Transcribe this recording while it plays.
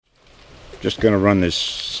Just going to run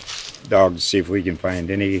this dog to see if we can find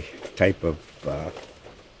any type of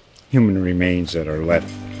human remains that are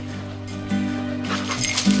left.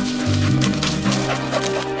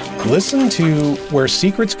 Listen to Where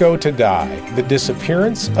Secrets Go to Die, The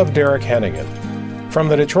Disappearance of Derek Hennigan. From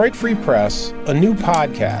the Detroit Free Press, a new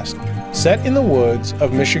podcast set in the woods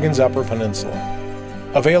of Michigan's Upper Peninsula.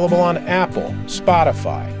 Available on Apple,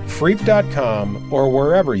 Spotify, Freep.com, or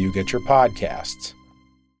wherever you get your podcasts.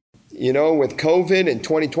 You know, with COVID in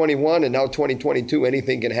 2021 and now 2022,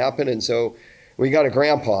 anything can happen. And so we got a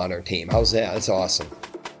grandpa on our team. How's that? That's awesome.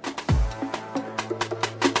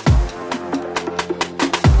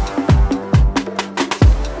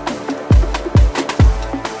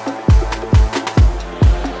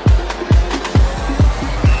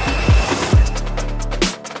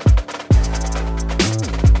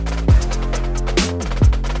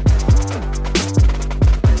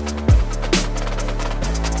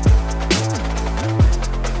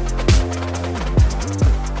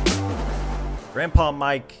 Grandpa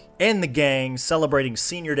Mike and the gang celebrating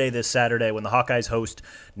Senior Day this Saturday when the Hawkeyes host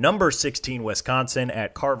number 16 Wisconsin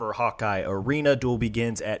at Carver Hawkeye Arena. Duel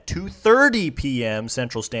begins at 2:30 p.m.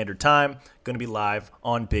 Central Standard Time. Going to be live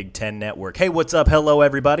on Big Ten Network. Hey, what's up? Hello,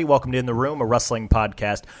 everybody. Welcome to In the Room, a wrestling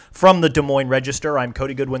podcast from the Des Moines Register. I'm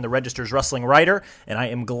Cody Goodwin, the Register's wrestling writer, and I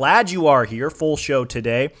am glad you are here. Full show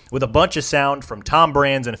today with a bunch of sound from Tom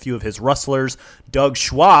Brands and a few of his wrestlers. Doug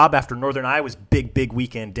Schwab after Northern Iowa's big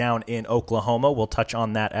weekend down in Oklahoma. We'll touch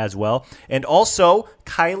on that as well. And also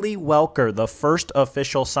Kylie Welker, the first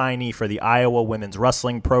official signee for the Iowa women's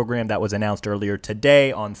wrestling program that was announced earlier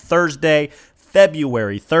today on Thursday,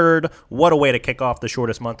 February 3rd. What a way to kick off the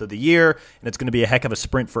shortest month of the year, and it's going to be a heck of a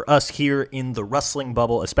sprint for us here in the wrestling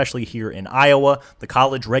bubble, especially here in Iowa. The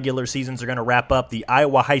college regular seasons are going to wrap up. The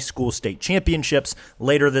Iowa High School State Championships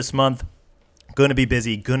later this month. Going to be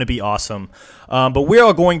busy, going to be awesome. But we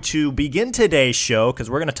are going to begin today's show because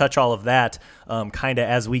we're going to touch all of that kind of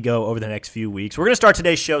as we go over the next few weeks. We're going to start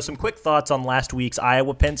today's show. Some quick thoughts on last week's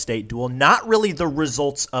Iowa-Penn State duel. Not really the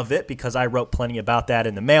results of it because I wrote plenty about that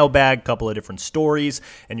in the mailbag, a couple of different stories,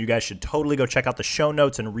 and you guys should totally go check out the show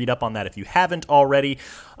notes and read up on that if you haven't already.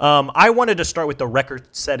 I wanted to start with the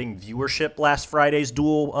record-setting viewership last Friday's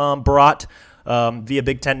duel brought via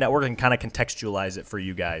Big Ten Network and kind of contextualize it for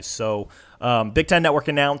you guys. So Big Ten Network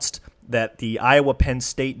announced that the Iowa-Penn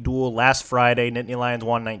State duel last Friday, Nittany Lions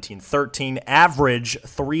won 19-13, average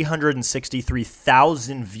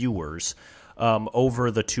 363,000 viewers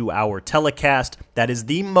over the 2-hour telecast. That is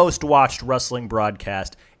the most watched wrestling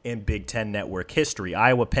broadcast in Big Ten Network history.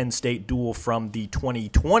 Iowa-Penn State duel from the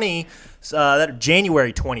 2020,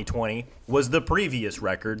 January 2020, was the previous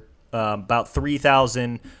record, about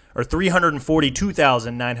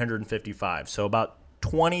 342,955. So about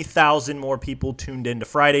 20,000 more people tuned into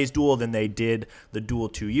Friday's duel than they did the duel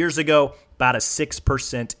 2 years ago. About a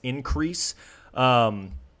 6% increase.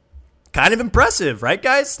 Kind of impressive, right,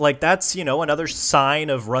 guys? Like, that's, another sign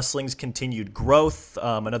of wrestling's continued growth.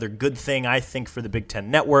 Another good thing, I think, for the Big Ten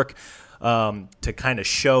Network to kind of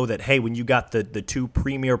show that, hey, when you got the two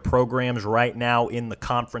premier programs right now in the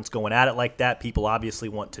conference going at it like that, people obviously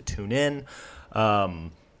want to tune in. Gonna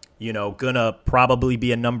probably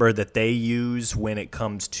be a number that they use when it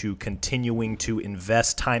comes to continuing to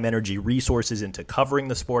invest time, energy, resources into covering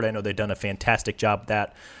the sport. I know they've done a fantastic job of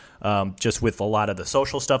that, just with a lot of the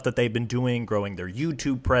social stuff that they've been doing, growing their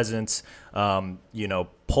YouTube presence,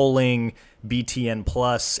 pulling BTN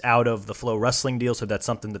Plus out of the Flow Wrestling deal, so that's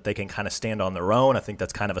something that they can kind of stand on their own. I think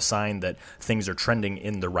that's kind of a sign that things are trending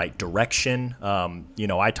in the right direction.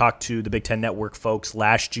 I talked to the Big Ten Network folks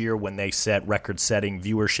last year when they set record-setting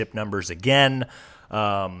viewership numbers again,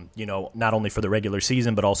 not only for the regular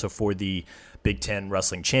season, but also for the Big Ten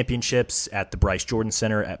Wrestling Championships at the Bryce Jordan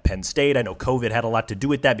Center at Penn State. I know COVID had a lot to do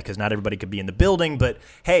with that because not everybody could be in the building, but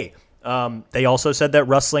hey, they also said that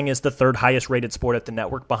wrestling is the third highest rated sport at the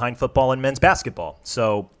network behind football and men's basketball.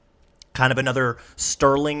 So kind of another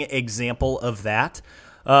sterling example of that.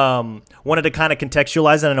 Wanted to kind of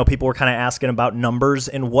contextualize it. I know people were kind of asking about numbers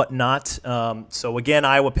and whatnot. So again,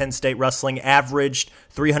 Iowa-Penn State wrestling averaged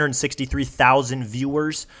 363,000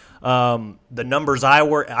 viewers. The numbers I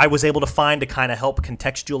was able to find to kind of help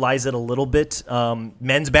contextualize it a little bit.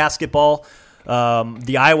 Men's basketball,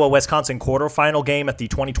 the Iowa-Wisconsin quarterfinal game at the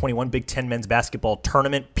 2021 Big Ten men's basketball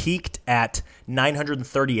tournament peaked at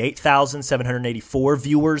 938,784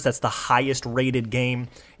 viewers. That's the highest rated game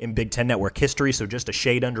in Big Ten Network history, so just a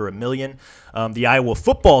shade under 1 million. The Iowa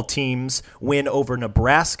football team's win over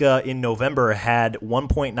Nebraska in November had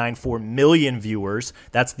 1.94 million viewers.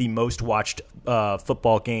 That's the most watched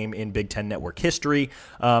football game in Big Ten Network history.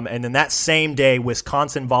 And then that same day,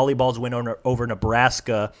 Wisconsin volleyball's win over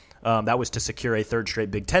Nebraska, that was to secure a third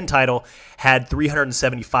straight Big Ten title, had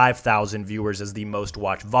 375,000 viewers as the most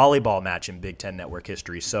watched volleyball match in Big Ten Network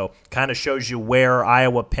history. So kind of shows you where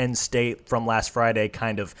Iowa-Penn State from last Friday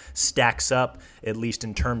kind of stacks up, at least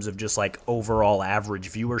in terms of just like overall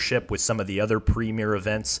average viewership with some of the other premier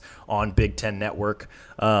events on Big Ten Network.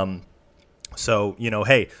 So,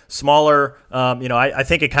 hey, smaller, I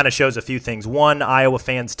think it kind of shows a few things. One, Iowa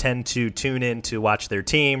fans tend to tune in to watch their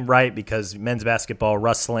team, right? Because men's basketball,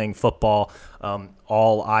 wrestling, football,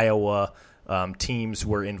 all Iowa teams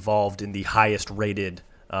were involved in the highest rated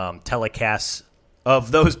telecasts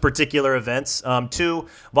of those particular events. Two,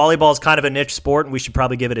 volleyball is kind of a niche sport, and we should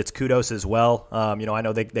probably give it its kudos as well. I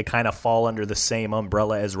know they kind of fall under the same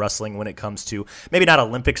umbrella as wrestling when it comes to maybe not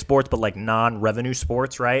Olympic sports, but like non-revenue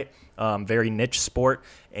sports, right? Very niche sport,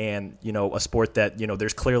 and, a sport that,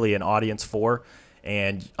 there's clearly an audience for.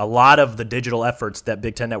 And a lot of the digital efforts that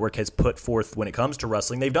Big Ten Network has put forth when it comes to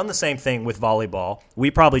wrestling, they've done the same thing with volleyball.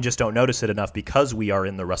 We probably just don't notice it enough because we are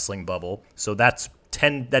in the wrestling bubble. So that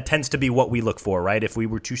tends to be what we look for, right? If we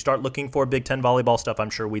were to start looking for Big Ten volleyball stuff,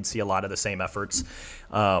 I'm sure we'd see a lot of the same efforts,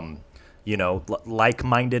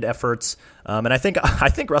 like-minded efforts. And I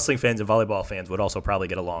think wrestling fans and volleyball fans would also probably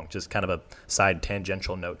get along, just kind of a side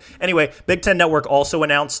tangential note. Anyway, Big Ten Network also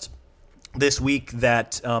announced this week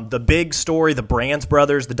that the big story, the Brands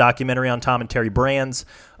Brothers, the documentary on Tom and Terry Brands,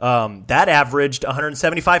 that averaged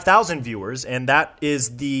 175,000 viewers, and that is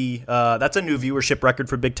that's a new viewership record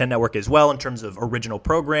for Big Ten Network as well in terms of original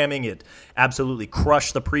programming. It absolutely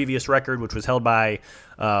crushed the previous record, which was held by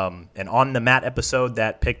an On the Mat episode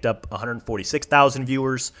that picked up 146,000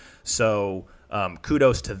 viewers. So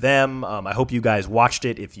kudos to them. I hope you guys watched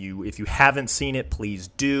it. If you haven't seen it, please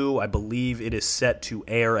do. I believe it is set to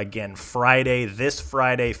air again this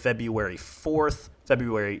Friday, February 4th.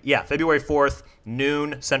 February 4th,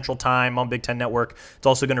 noon Central Time on Big Ten Network. It's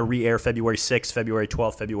also going to re-air February 6th, February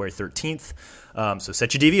 12th, February 13th. So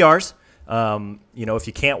set your DVRs. If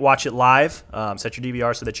you can't watch it live, set your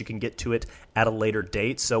DVR so that you can get to it at a later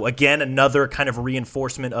date. So again, another kind of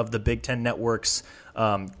reinforcement of the Big Ten Network's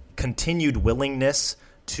continued willingness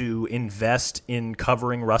to invest in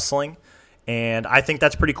covering wrestling. And I think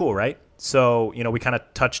that's pretty cool, right? So, we kind of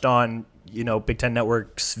touched on, Big Ten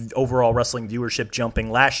Network's overall wrestling viewership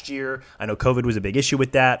jumping last year. I know COVID was a big issue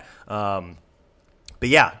with that. But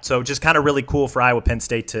yeah, so just kind of really cool for Iowa Penn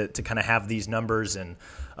State to kind of have these numbers. And,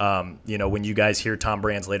 when you guys hear Tom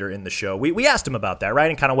Brands later in the show, we asked him about that,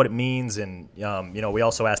 right? And kind of what it means. And, we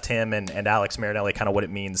also asked him and Alex Marinelli kind of what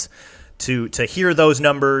it means to hear those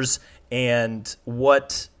numbers and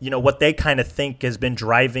what they kind of think has been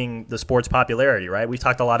driving the sport's popularity, right? We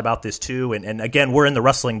talked a lot about this too, and again, we're in the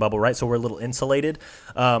wrestling bubble, right? So we're a little insulated,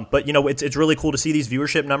 but it's really cool to see these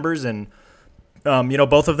viewership numbers, and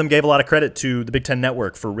both of them gave a lot of credit to the Big Ten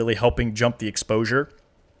Network for really helping jump the exposure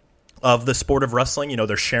of the sport of wrestling.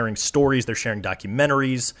 They're sharing stories, they're sharing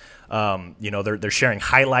documentaries, they're sharing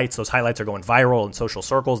highlights. Those highlights are going viral in social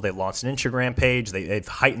circles. They've launched an Instagram page. They've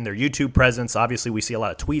heightened their YouTube presence. Obviously, we see a lot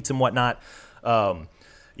of tweets and whatnot.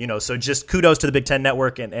 So just kudos to the Big Ten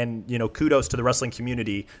Network and kudos to the wrestling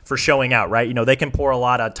community for showing out, right? They can pour a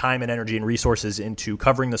lot of time and energy and resources into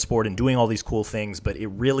covering the sport and doing all these cool things, but it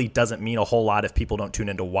really doesn't mean a whole lot if people don't tune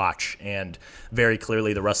in to watch. And very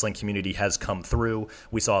clearly, the wrestling community has come through.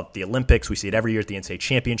 We saw it at the Olympics. We see it every year at the NCAA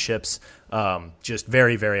championships. Just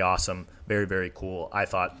very, very awesome. Very, very cool. I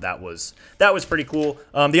thought that was pretty cool.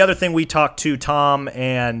 The other thing we talked to Tom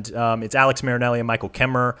and it's Alex Marinelli and Michael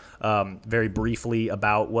Kemmer very briefly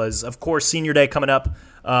about was, of course, Senior Day coming up.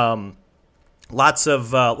 Lots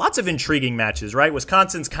of intriguing matches, right?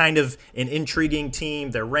 Wisconsin's kind of an intriguing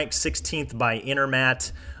team. They're ranked 16th by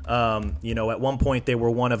Intermat. At one point they were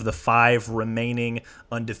one of the 5 remaining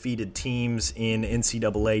undefeated teams in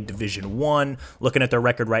NCAA Division I. Looking at their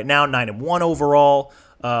record right now, 9-1 overall.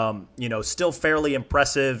 Still fairly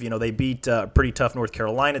impressive. They beat a pretty tough North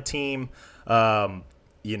Carolina team.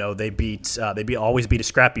 They always beat a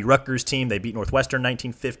scrappy Rutgers team. They beat Northwestern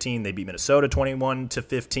 19-15. They beat Minnesota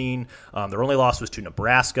 21-15. Their only loss was to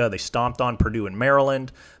Nebraska. They stomped on Purdue and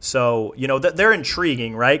Maryland. So, they're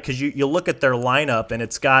intriguing, right? Because you look at their lineup and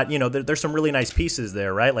it's got, there's some really nice pieces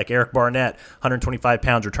there, right? Like Eric Barnett, 125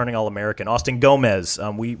 pounds, returning All-American. Austin Gomez,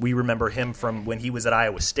 we remember him from when he was at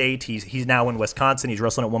Iowa State. He's now in Wisconsin. He's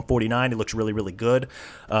wrestling at 149. He looks really, really good.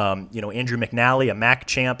 Andrew McNally, a MAC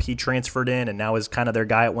champ, he transferred in and now is kind of their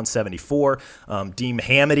guy at 174. Dean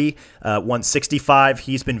Hamady, 165.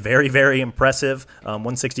 He's been very, very impressive.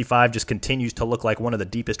 165 just continues to look like one of the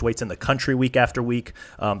deepest weights in the country week after week.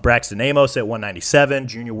 Braxton Amos at 197,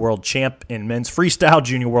 junior world champ in men's freestyle,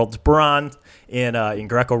 junior world's bronze in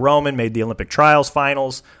Greco-Roman, made the Olympic trials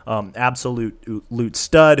finals. Absolute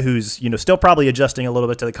stud who's, still probably adjusting a little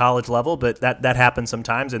bit to the college level, but that happens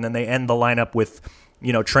sometimes. And then they end the lineup with,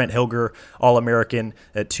 Trent Hilger, All-American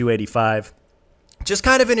at 285. Just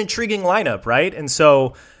kind of an intriguing lineup, right? And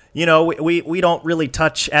so, we don't really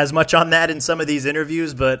touch as much on that in some of these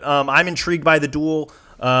interviews, but I'm intrigued by the duel.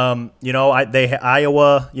 Iowa,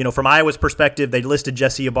 from Iowa's perspective, they listed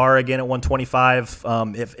Jesse Ibarra again at 125.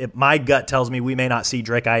 If my gut tells me we may not see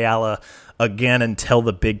Drake Ayala again until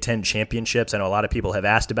the Big Ten championships. I know a lot of people have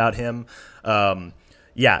asked about him.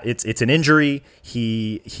 It's an injury.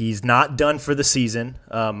 He's not done for the season.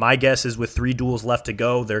 My guess is with 3 duels left to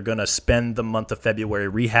go, they're going to spend the month of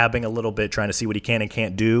February rehabbing a little bit, trying to see what he can and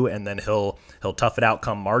can't do, and then he'll tough it out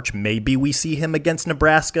come March. Maybe we see him against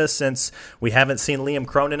Nebraska since we haven't seen Liam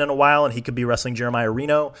Cronin in a while, and he could be wrestling Jeremiah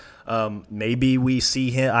Reno. Maybe we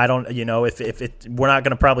see him. I don't, we're not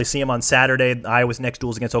going to probably see him on Saturday. Iowa's next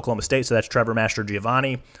duel is against Oklahoma State, so that's Trevor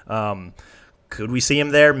Mastrogiovanni. Could we see him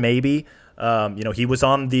there? Maybe. He was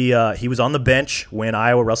on the bench when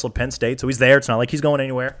Iowa wrestled Penn State, so he's there. It's not like he's going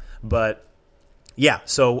anywhere. But yeah,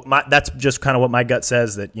 so that's just kind of what my gut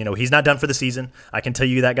says, that he's not done for the season. I can tell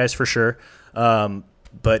you that, guys, for sure.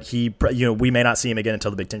 But we may not see him again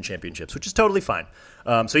until the Big Ten championships, which is totally fine.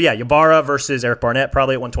 Ybarra versus Eric Barnett,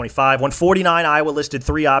 probably at 125. 149, Iowa listed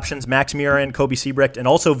 3 options: Max Murin, Kobe Siebrecht, and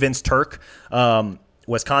also Vince Turk.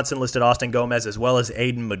 Wisconsin listed Austin Gomez as well as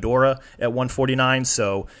Aiden Medora at 149.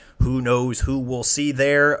 So who knows who we'll see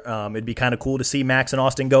there. It'd be kind of cool to see Max and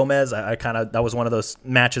Austin Gomez. That was one of those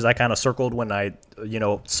matches I kind of circled when I,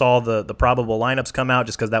 saw the probable lineups come out,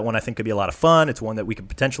 just because that one I think could be a lot of fun. It's one that we could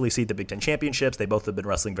potentially see at the Big Ten championships. They both have been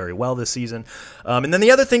wrestling very well this season. And then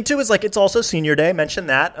the other thing too is it's also senior day. Mentioned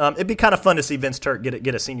that. It'd be kind of fun to see Vince Turk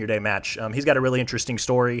get a senior day match. He's got a really interesting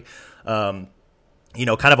story.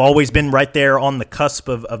 Kind of always been right there on the cusp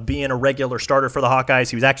of being a regular starter for the Hawkeyes.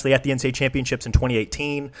 He was actually at the NCAA championships in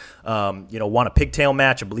 2018, won a pigtail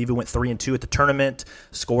match. I believe he went 3-2 at the tournament,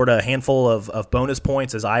 scored a handful of bonus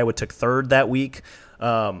points as Iowa took third that week.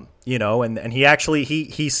 And he actually,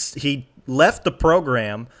 he left the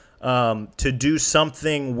program to do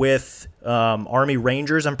something with Army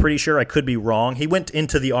Rangers, I'm pretty sure. I could be wrong. He went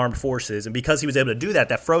into the armed forces, and because he was able to do that,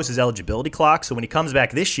 that froze his eligibility clock. So when he comes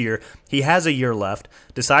back this year, he has a year left,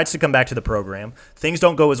 decides to come back to the program. Things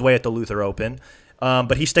don't go his way at the Luther Open,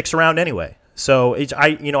 but he sticks around anyway. So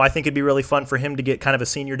I think it'd be really fun for him to get kind of a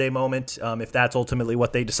senior day moment, if that's ultimately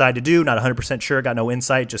what they decide to do. Not 100% sure, got no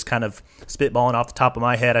insight, just kind of spitballing off the top of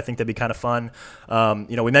my head. I think that'd be kind of fun.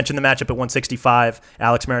 We mentioned the matchup at 165,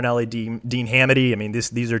 Alex Marinelli, Dean Hamady. I mean,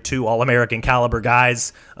 these are 2 All-American caliber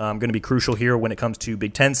guys, going to be crucial here when it comes to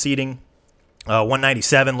Big Ten seeding.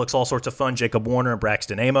 197 looks all sorts of fun. Jacob Warner and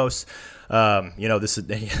Braxton Amos. This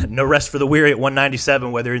is no rest for the weary at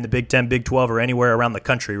 197, whether in the Big 10, Big 12, or anywhere around the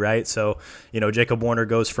country, right? So, Jacob Warner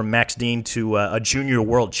goes from Max Dean to a junior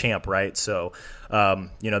world champ, right? So,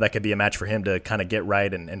 that could be a match for him to kind of get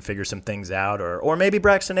right and figure some things out. Or maybe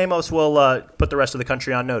Braxton Amos will put the rest of the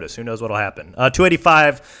country on notice. Who knows what will happen.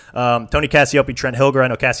 285, Tony Cassiope, Trent Hilger. I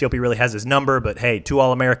know Cassiope really has his number, but hey, 2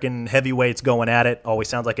 All-American heavyweights going at it. Always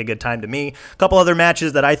sounds like a good time to me. A couple other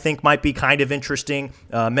matches that I think might be kind of interesting.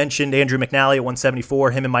 Mentioned Andrew McNally at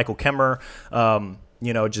 174, him and Michael Kemmer. I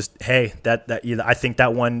think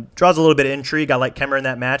that one draws a little bit of intrigue. I like Kemmer in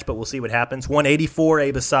that match, but we'll see what happens. 184,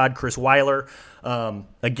 Abe Assad, Chris Weiler.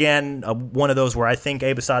 Again, one of those where I think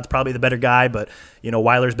Abe Assad's probably the better guy, but,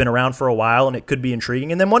 Weiler's been around for a while, and it could be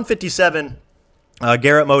intriguing. And then 157,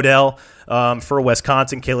 Garrett Modell for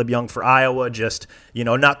Wisconsin, Caleb Young for Iowa. Just,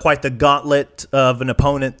 not quite the gauntlet of an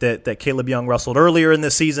opponent that Caleb Young wrestled earlier in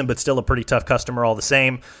this season, but still a pretty tough customer all the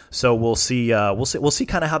same. So we'll see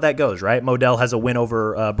kind of how that goes, right? Modell has a win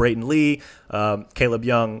over Brayton Lee. Caleb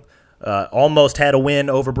Young almost had a win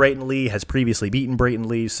over Brayton Lee, has previously beaten Brayton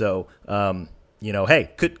Lee. So,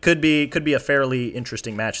 could be a fairly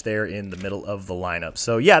interesting match there in the middle of the lineup.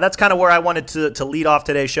 So yeah, that's kind of where I wanted to lead off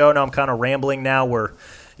today's show. Now I'm kind of rambling now. We're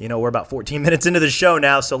about 14 minutes into the show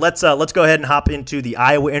now. So let's go ahead and hop into the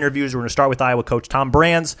Iowa interviews. We're going to start with Iowa coach Tom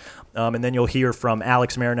Brands, and then you'll hear from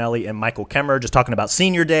Alex Marinelli and Michael Kemmer just talking about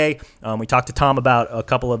Senior Day. We talked to Tom about a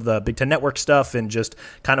couple of the Big Ten Network stuff and just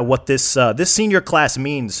kind of what this senior class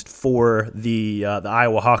means for the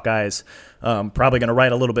Iowa Hawkeyes. Probably going to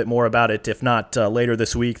write a little bit more about it, if not later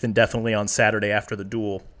this week, then definitely on Saturday after the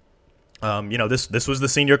duel. This was the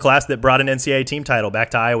senior class that brought an NCAA team title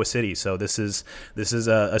back to Iowa City. So this is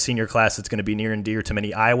a senior class that's going to be near and dear to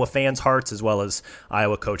many Iowa fans' hearts, as well as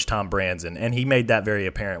Iowa coach Tom Branson. And he made that very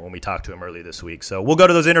apparent when we talked to him earlier this week. So we'll go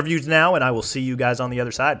to those interviews now, and I will see you guys on the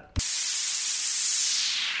other side.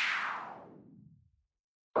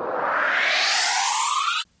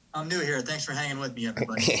 I'm new here. Thanks for hanging with me,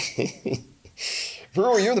 everybody.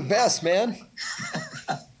 Brewer, you're the best, man.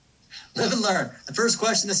 Live and learn. The first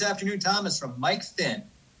question this afternoon, Tom, is from Mike Finn.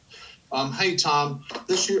 Hey, Tom.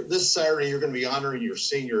 This Saturday, you're going to be honoring your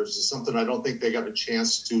seniors. It's something I don't think they got a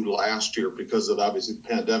chance to last year because of, obviously, the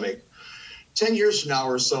pandemic. 10 years from now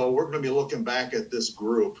or so, we're going to be looking back at this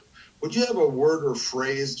group. Would you have a word or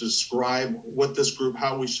phrase to describe what this group,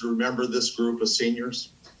 how we should remember this group of seniors?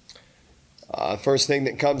 First thing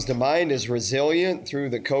that comes to mind is resilient through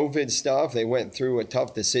the COVID stuff. They went through a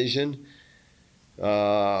tough decision.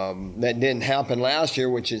 That didn't happen last year,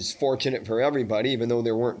 which is fortunate for everybody, even though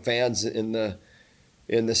there weren't fans in the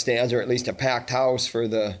stands, or at least a packed house for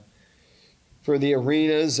the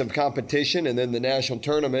arenas of competition, and then the national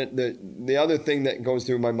tournament. The other thing that goes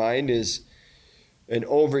through my mind is an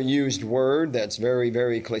overused word that's very,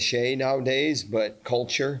 very cliche nowadays, but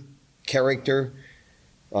culture, character,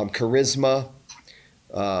 charisma.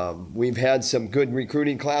 We've had some good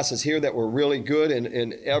recruiting classes here that were really good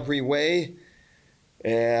in every way.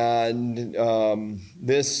 And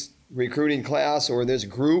this recruiting class, or this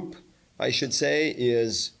group, I should say,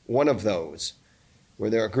 is one of those, where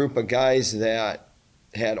there are a group of guys that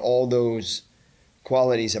had all those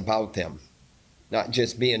qualities about them, not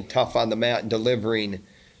just being tough on the mat and delivering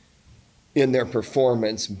in their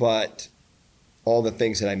performance, but all the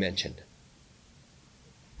things that I mentioned.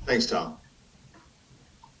 Thanks, Tom.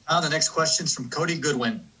 The next question is from Cody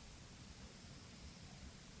Goodwin.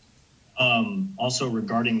 Also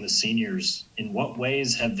regarding the seniors, in what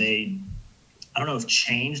ways have they, I don't know if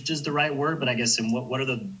changed is the right word, but I guess in what are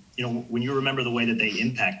the, when you remember the way that they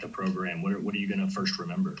impact the program, what are you going to first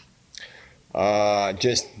remember? I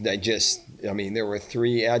mean, there were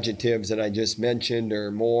 3 adjectives that I just mentioned or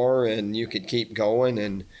more, and you could keep going.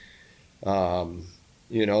 And,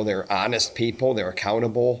 they're honest people. They're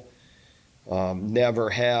accountable. It'd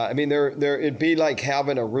be like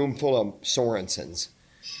having a room full of Sorensens.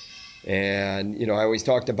 And, I always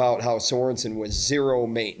talked about how Sorensen was zero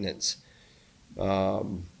maintenance.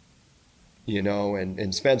 And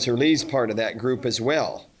Spencer Lee's part of that group as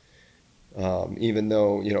well. Even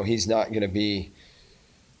though, he's not going to be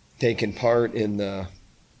taking part in the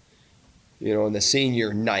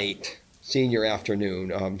senior night, senior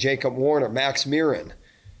afternoon. Jacob Warner, Max Mirren,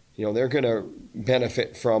 they're going to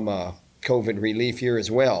benefit from COVID relief here as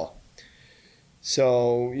well.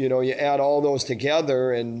 So, you add all those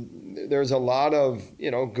together, and there's a lot of,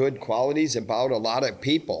 good qualities about a lot of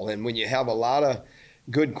people. And when you have a lot of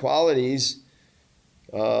good qualities,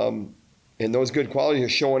 and those good qualities are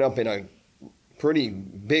showing up in a pretty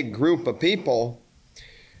big group of people,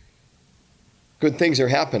 good things are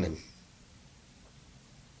happening.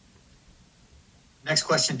 Next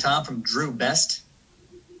question, Tom, from Drew Best.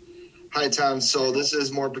 Hi, Tom. So this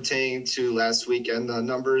is more pertaining to last weekend. The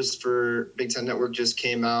numbers for Big Ten Network just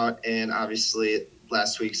came out, and obviously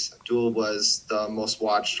last week's duel was the most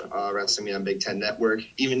watched wrestling meet on Big Ten Network.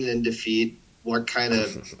 Even in defeat, how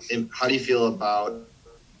do you feel about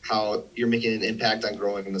how you're making an impact on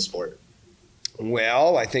growing in the sport?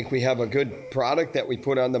 Well, I think we have a good product that we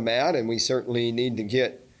put on the mat, and we certainly need to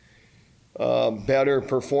get better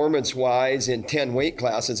performance-wise in 10 weight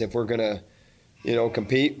classes if we're going to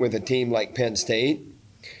compete with a team like Penn State.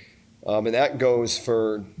 And that goes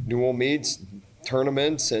for dual meets,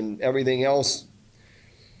 tournaments, and everything else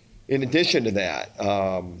in addition to that.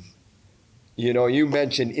 You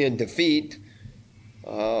mentioned in defeat.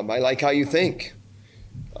 I like how you think.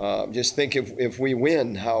 Just think if we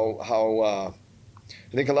win, how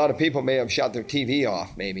I think a lot of people may have shut their TV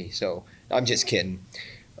off maybe. So I'm just kidding.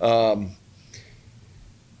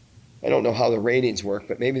 I don't know how the ratings work,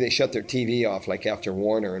 but maybe they shut their TV off like after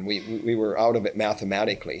Warner, and we were out of it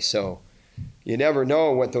mathematically. So you never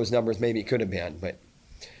know what those numbers maybe could have been. But,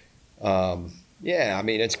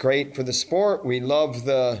 it's great for the sport. We love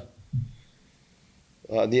the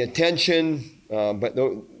attention, but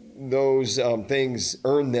those things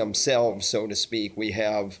earn themselves, so to speak. We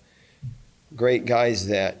have great guys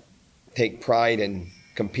that take pride in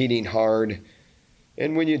competing hard.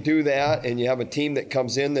 And when you do that and you have a team that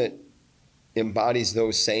comes in that embodies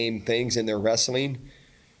those same things in their wrestling,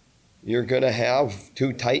 you're going to have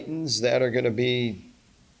 2 titans that are going to be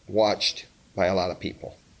watched by a lot of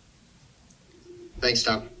people. Thanks,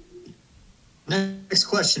 Tom. Next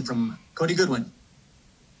question from Cody Goodwin.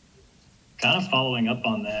 Kind of following up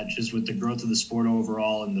on that, just with the growth of the sport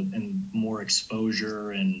overall and more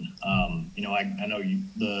exposure, and I know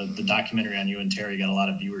the documentary on you and Terry got a lot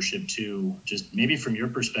of viewership too. Just maybe from your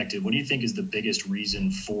perspective, what do you think is the biggest reason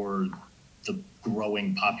for the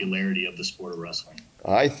growing popularity of the sport of wrestling?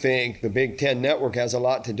 I think the Big Ten Network has a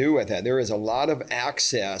lot to do with that. There is a lot of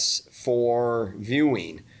access for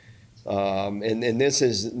viewing. And this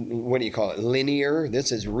is, what do you call it, linear?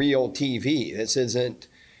 This is real TV. This isn't,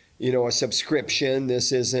 a subscription.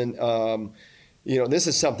 This isn't, this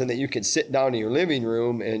is something that you can sit down in your living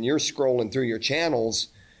room and you're scrolling through your channels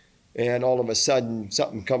and all of a sudden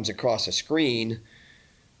something comes across a screen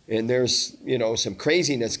and there's, some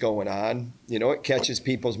craziness going on. It catches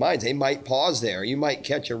people's minds. They might pause there. You might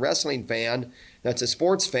catch a wrestling fan that's a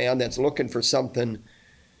sports fan that's looking for something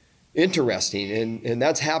interesting. And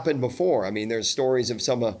that's happened before. I mean, there's stories of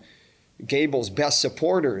some of Gable's best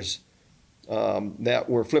supporters that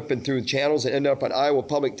were flipping through channels and end up on Iowa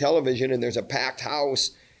Public Television, and there's a packed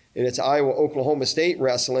house, and it's Iowa-Oklahoma State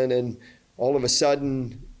wrestling, and all of a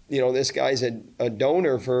sudden, this guy's a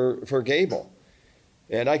donor for Gable.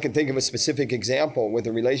 And I can think of a specific example with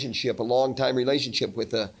a long-time relationship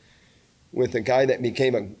with a guy that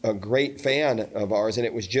became a great fan of ours, and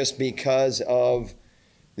it was just because of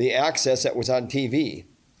the access that was on TV.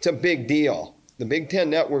 It's a big deal. The Big Ten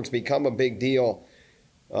Network's become a big deal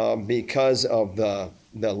because of the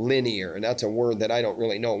linear, and that's a word that I don't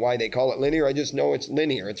really know why they call it linear. I just know it's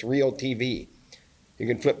linear. It's real TV. You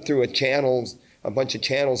can flip through a bunch of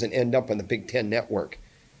channels and end up on the Big Ten Network.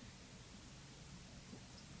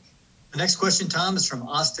 The next question, Tom, is from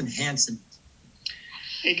Austin Hanson.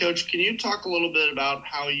 Hey, Coach, can you talk a little bit about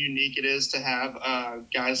how unique it is to have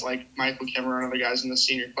guys like Michael Kemmer and other guys in the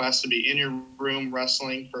senior class to be in your room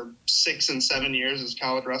wrestling for 6 and 7 years as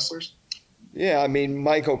college wrestlers? Yeah, I mean,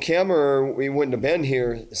 Michael Kemmer, we wouldn't have been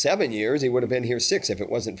here 7 years. He would have been here 6 if it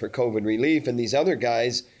wasn't for COVID relief. And these other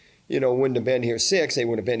guys, wouldn't have been here 6. They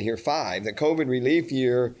would have been here 5. The COVID relief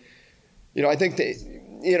year, I think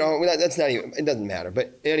that's not even, it doesn't matter.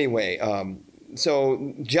 But anyway,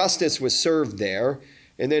 so justice was served there.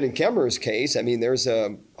 And then in Kemmer's case, I mean, there's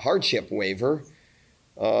a hardship waiver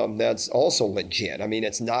that's also legit. I mean,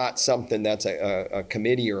 it's not something that's a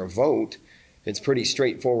committee or a vote. It's pretty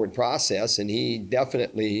straightforward process, and he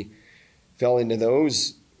definitely fell into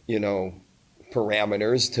those,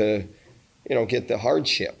 parameters to, get the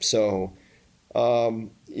hardship. So,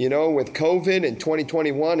 with COVID in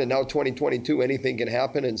 2021 and now 2022, anything can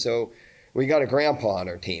happen. And so we got a grandpa on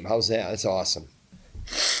our team. How's that? That's awesome.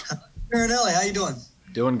 Marinelli, how you doing?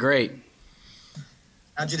 Doing great.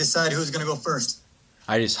 How'd you decide who's going to go first?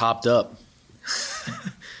 I just hopped up.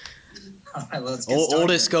 All right, let's get started.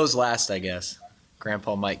 Oldest goes last, I guess.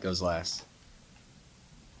 Grandpa Mike goes last.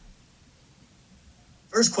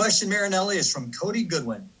 First question, Marinelli, is from Cody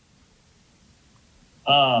Goodwin.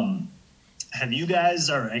 Have you guys,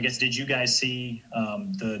 or I guess, did you guys see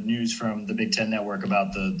the news from the Big Ten Network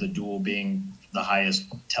about the duel being the highest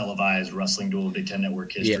televised wrestling duel in Big Ten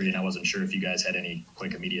Network history? Yeah. And I wasn't sure if you guys had any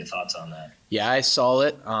quick immediate thoughts on that. Yeah, I saw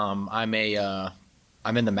it. I'm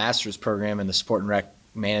in the master's program in the sport and rec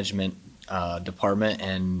management department,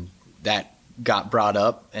 and that got brought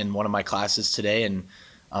up in one of my classes today. And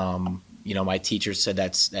my teacher said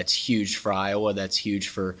that's huge for Iowa. That's huge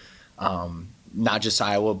for not just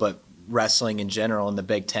Iowa, but wrestling in general in the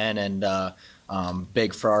Big Ten, and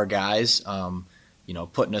big for our guys.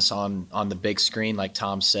 Putting us on the big screen, like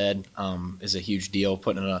Tom said, is a huge deal.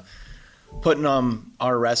 Putting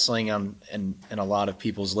our wrestling in a lot of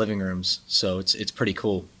people's living rooms. So it's pretty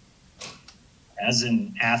cool. As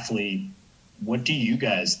an athlete, what do you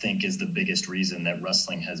guys think is the biggest reason that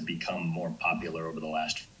wrestling has become more popular over the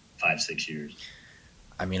last 5-6 years?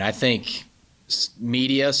 I mean, I think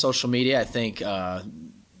social media. I think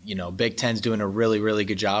Big Ten's doing a really, really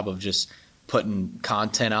good job of just putting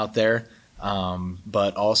content out there.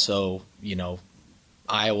 But also,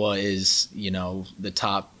 Iowa is, the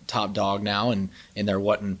top dog now, and they're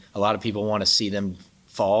a lot of people want to see them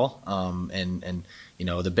fall. And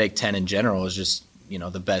the Big Ten in general is just,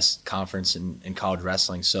 the best conference in college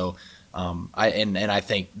wrestling. So, I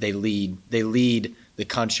think they lead the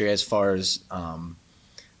country as far as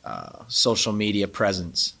social media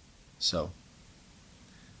presence. So,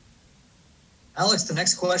 Alex, the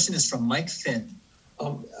next question is from Mike Finn.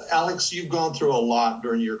 Alex, you've gone through a lot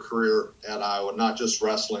during your career at Iowa, not just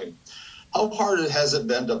wrestling. How hard has it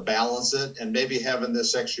been to balance it, and maybe having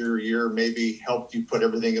this extra year maybe helped you put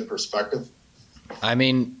everything in perspective? I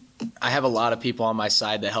mean, I have a lot of people on my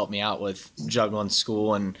side that help me out with juggling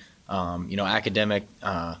school and academic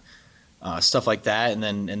stuff like that, and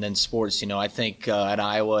then sports. I think at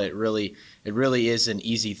Iowa it really it really is an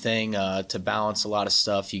easy thing to balance a lot of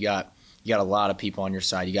stuff. You got a lot of people on your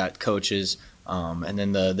side. You got coaches, and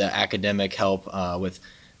then the academic help with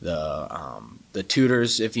the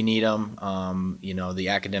tutors if you need them. The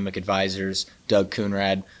academic advisors, Doug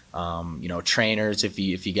Coonrad. Trainers if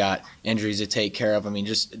you got injuries to take care of. I mean,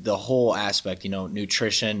 just the whole aspect.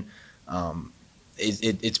 Nutrition.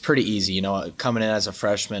 It's pretty easy. Coming in as a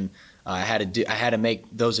freshman, I had to make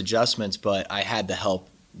those adjustments, but I had the help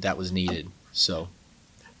that was needed. So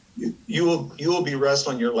you will be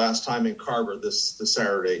wrestling your last time in Carver this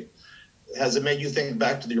Saturday. Has it made you think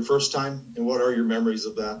back to your first time, and what are your memories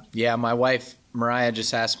of that? Yeah, my wife Mariah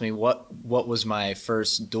just asked me what was my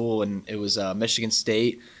first duel, and it was Michigan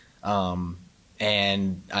State.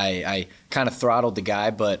 And I kind of throttled the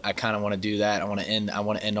guy, but I kind of want to do that. I want to end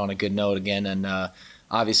on a good note again, and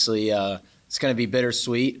obviously it's going to be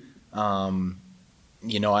bittersweet. I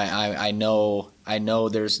know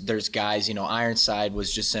there's guys. Ironside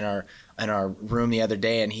was just in our room the other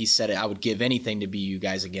day, and he said I would give anything to be you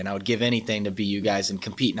guys again. I would give anything to be you guys and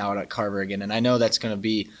compete now at Carver again. And I know that's going to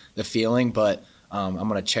be the feeling, but I'm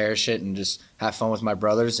going to cherish it and just have fun with my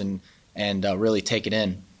brothers and really take it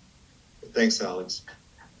in. Thanks, Alex.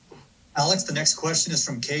 Alex, the next question is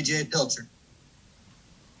from KJ Pilcher.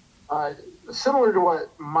 Similar to what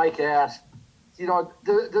Mike asked,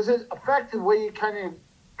 does it affect the way you kind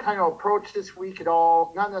of approach this week at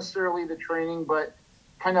all? Not necessarily the training, but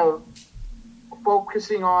kind of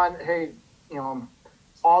focusing on, hey,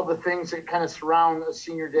 all the things that kind of surround a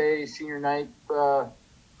senior day, senior night. What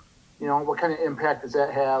kind of impact does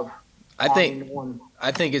that have? I think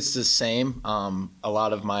it's the same. A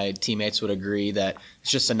lot of my teammates would agree that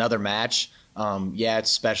it's just another match.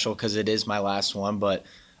 It's special because it is my last one, but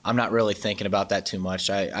I'm not really thinking about that too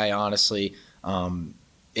much. I honestly,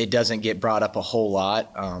 it doesn't get brought up a whole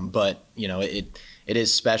lot, but it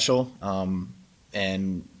is special,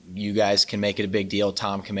 and you guys can make it a big deal.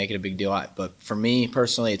 Tom can make it a big deal, but for me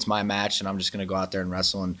personally, it's my match, and I'm just going to go out there and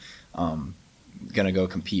wrestle and going to go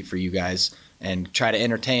compete for you guys and try to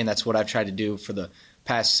entertain. That's what I've tried to do for the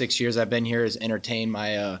past 6 years I've been here, is entertain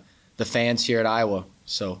my the fans here at Iowa.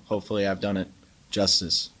 So hopefully I've done it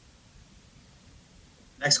justice.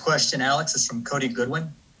 Next question, Alex, is from Cody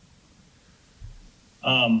Goodwin.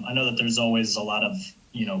 I know that there's always a lot of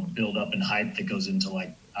build up and hype that goes into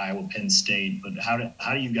like Iowa, Penn State, but how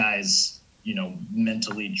do you guys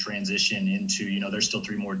mentally transition into, there's still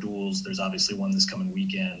 3 more duels. There's obviously one this coming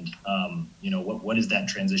weekend. What is that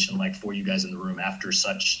transition like for you guys in the room after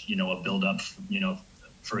such, a build up,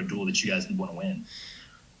 for a duel that you guys want to win?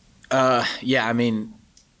 I mean,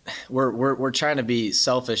 we're trying to be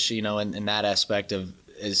selfish, in that aspect of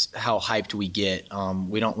is how hyped we get.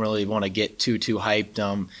 We don't really want to get too hyped.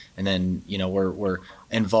 And then, we're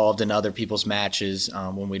involved in other people's matches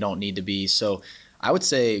when we don't need to be. So I would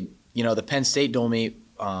say, the Penn State duel meet,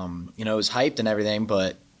 it was hyped and everything,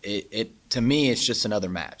 but it to me, it's just another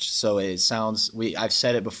match. So it sounds, I've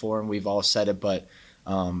said it before and we've all said it, but,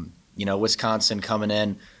 Wisconsin coming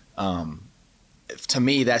in, to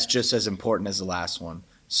me, that's just as important as the last one.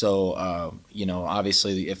 So,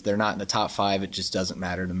 obviously if they're not in the top 5, it just doesn't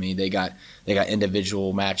matter to me. They got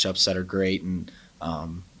individual matchups that are great, and,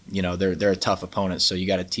 they're a tough opponent. So you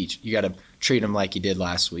got to treat them like you did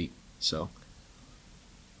last week. So.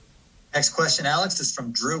 Next question, Alex, is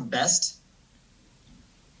from Drew Best.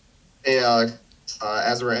 Hey, Alex.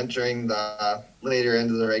 As we're entering the later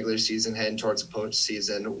end of the regular season, heading towards the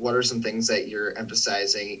postseason, what are some things that you're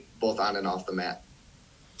emphasizing both on and off the mat?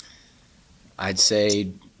 I'd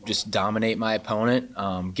say just dominate my opponent,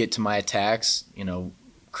 get to my attacks,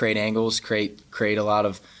 create angles, create a lot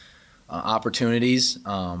of opportunities,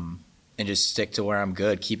 and just stick to where I'm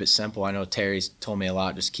good. Keep it simple. I know Terry's told me a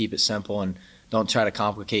lot. Just keep it simple and don't try to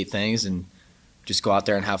complicate things, and just go out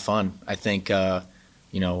there and have fun. I think, I'm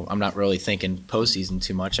not really thinking postseason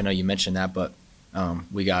too much. I know you mentioned that, but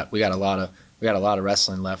we got a lot of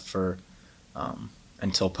wrestling left for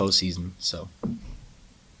until postseason. So.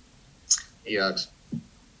 Alex.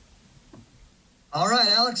 All right,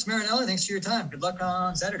 Alex Marinelli, thanks for your time. Good luck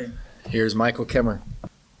on Saturday. Here's Michael Kemmer.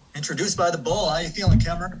 Introduced by the Bull. How you feeling,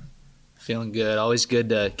 Kemmer? Feeling good. Always good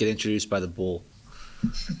to get introduced by the Bull.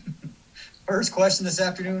 First question this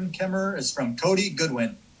afternoon, Kemmer, is from Cody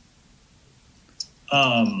Goodwin.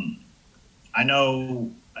 I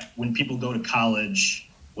know when people go to college,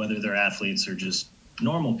 whether they're athletes or just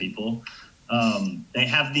normal people, they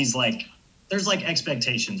have these there's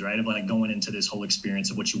expectations, right? Of going into this whole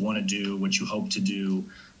experience of what you want to do, what you hope to do.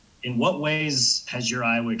 In what ways has your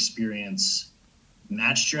Iowa experience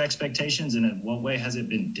matched your expectations, and in what way has it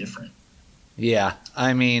been different? Yeah,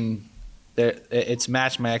 I mean, it's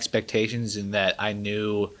matched my expectations in that I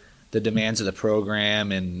knew the demands of the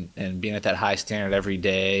program and being at that high standard every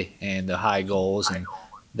day and the high goals, and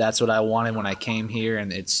that's what I wanted when I came here,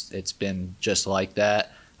 and it's been just like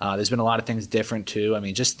that. There's been a lot of things different too. I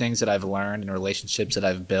mean, just things that I've learned and relationships that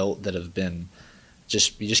I've built that have been you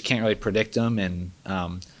just can't really predict them, and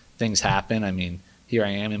things happen. I mean, here I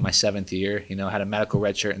am in my 7th year, had a medical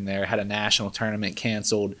red shirt in there, had a national tournament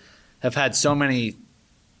canceled, have had so many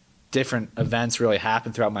different events really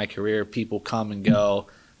happen throughout my career. People come and go.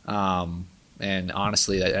 And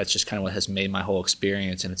honestly, that's just kind of what has made my whole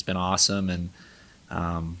experience, and it's been awesome and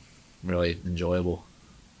really enjoyable.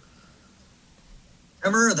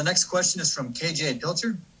 Remember, the next question is from KJ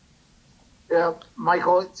Pilcher. Yeah,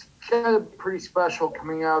 Michael, it's kind of pretty special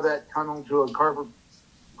coming out of that tunnel to a Carver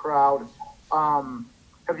crowd.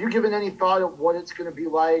 Have you given any thought of what it's going to be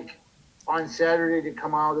like on Saturday to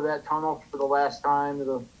come out of that tunnel for the last time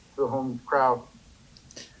to the home crowd?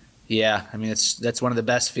 Yeah, I mean, that's one of the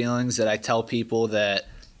best feelings that I tell people that,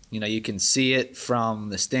 you can see it from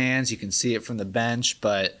the stands, you can see it from the bench,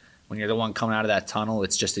 but when you're the one coming out of that tunnel,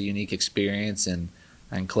 it's just a unique experience, and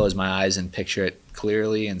I can close my eyes and picture it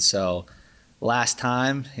clearly. And so last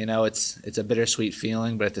time, it's a bittersweet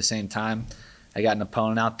feeling, but at the same time, I got an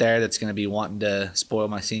opponent out there that's going to be wanting to spoil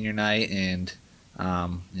my senior night, and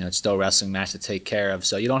it's still a wrestling match to take care of.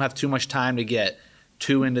 So you don't have too much time to get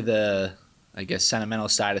too into the, I guess, sentimental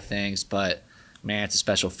side of things, but man, it's a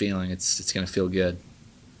special feeling. It's going to feel good.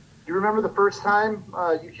 Do you remember the first time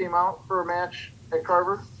you came out for a match at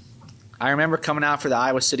Carver? I remember coming out for the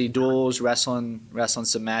Iowa City Duels, wrestling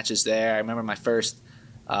some matches there. I remember my first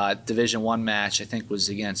Division I match, I think, was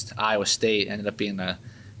against Iowa State. Ended up being a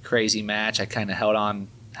crazy match. I kind of held on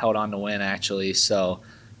to win, actually. So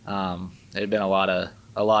there had been a lot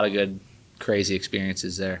of good, crazy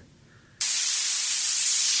experiences there.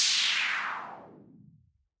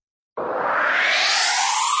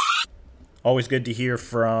 Always good to hear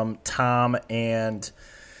from Tom and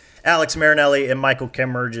Alex Marinelli and Michael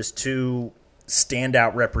Kemmerer, just two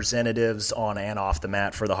standout representatives on and off the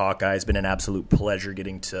mat for the Hawkeyes. Been an absolute pleasure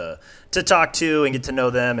getting to talk to and get to know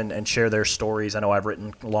them and share their stories. I know I've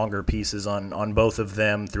written longer pieces on both of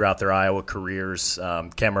them throughout their Iowa careers.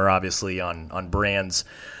 Kemmerer, obviously, on Brands,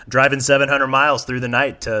 driving 700 miles through the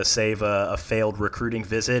night to save a failed recruiting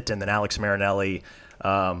visit, and then Alex Marinelli,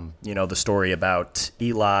 the story about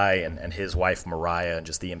Eli and his wife Mariah and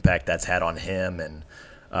just the impact that's had on him, and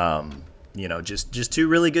just two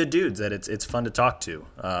really good dudes that it's fun to talk to.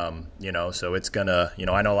 So it's gonna,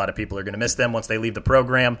 I know a lot of people are gonna miss them once they leave the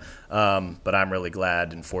program, but I'm really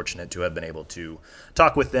glad and fortunate to have been able to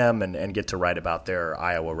talk with them and get to write about their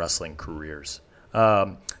Iowa wrestling careers.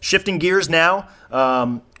 Shifting gears now,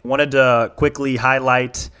 wanted to quickly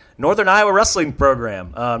highlight Northern Iowa wrestling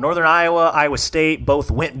program. Northern Iowa, Iowa State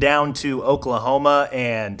both went down to Oklahoma,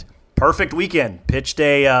 and perfect weekend. Pitched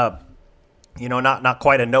a, not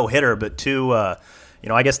quite a no-hitter, but two, I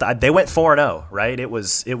guess they went 4-0, right? It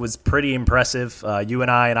was pretty impressive.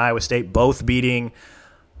 UNI and Iowa State both beating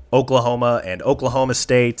Oklahoma and Oklahoma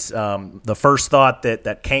State. The first thought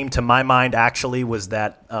that came to my mind actually was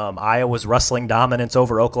that Iowa's wrestling dominance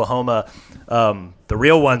over Oklahoma, the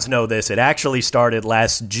real ones know this. It actually started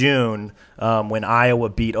last June when Iowa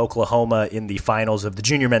beat Oklahoma in the finals of the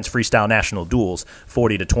Junior Men's Freestyle National Duels,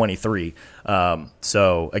 40-23.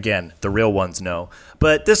 So again, the real ones know.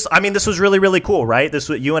 But this was really, really cool, right?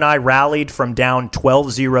 UNI rallied from down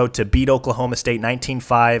 12-0 to beat Oklahoma State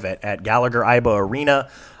 19-5 at Gallagher-Iba Arena.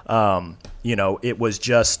 It was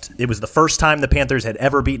the first time the Panthers had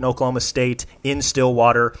ever beaten Oklahoma State in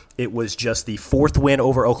Stillwater. It was just the fourth win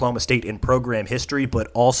over Oklahoma State in program history, but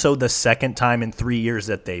also the second time in 3 years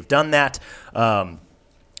that they've done that.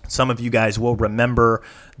 Some of you guys will remember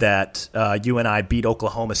that UNI beat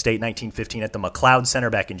Oklahoma State 1915 at the McLeod Center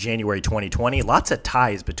back in January 2020. Lots of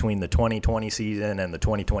ties between the 2020 season and the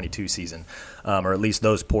 2022 season, or at least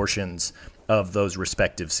those portions of those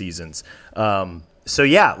respective seasons. So,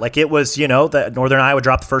 yeah, it was, that Northern Iowa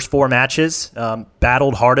dropped the first four matches,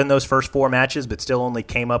 battled hard in those first four matches, but still only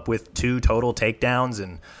came up with 2 total takedowns.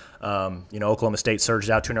 And, Oklahoma State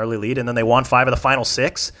surged out to an early lead, and then they won 5 of the final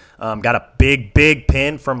 6. Got a big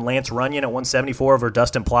pin from Lance Runyon at 174 over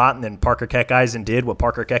Dustin Plott, and then Parker Keckeisen did what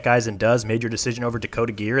Parker Keckeisen does, made your decision over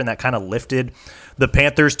Dakota Gear, and that kind of lifted the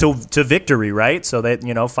Panthers to victory, right? So they,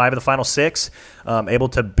 5 of the final 6, able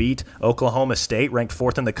to beat Oklahoma State, ranked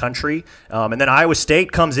 4th in the country. And then Iowa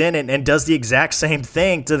State comes in and does the exact same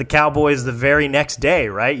thing to the Cowboys the very next day,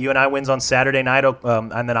 right? UNI wins on Saturday night,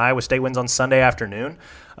 and then Iowa State wins on Sunday afternoon.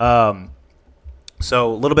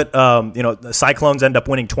 So a little bit, the Cyclones end up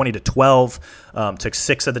winning 20-12, took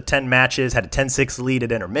 6 of the 10 matches, had a 10-6 lead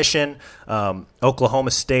at intermission.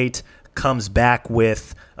 Oklahoma State comes back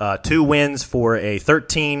with 2 wins for a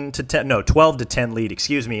 12-10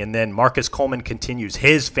 lead, and then Marcus Coleman continues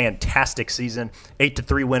his fantastic season,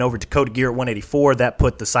 8-3 win over Dakota Gear at 184. That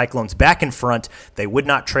put the Cyclones back in front. They would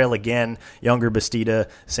not trail again. Younger Bastida,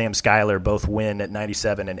 Sam Schuyler both win at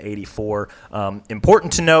 97 and 84.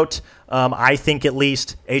 Important to note, I think at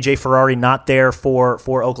least, A.J. Ferrari not there for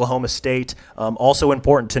Oklahoma State. Also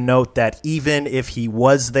important to note that even if he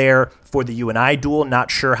was there for the UNI duel,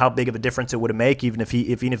 not sure how big of a difference it would have made, even if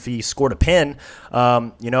he scored a pin.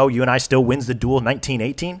 UNI still wins the duel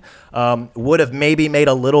 19-18. Would have maybe made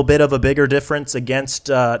a little bit of a bigger difference against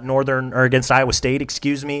against Iowa State,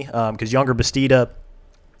 because Younger Bastida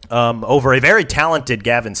over a very talented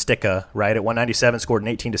Gavin Sticka, right, at 197, scored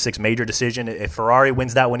an 18-6 major decision. If Ferrari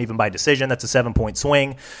wins that one even by decision, that's a 7-point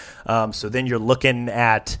swing. So then you're looking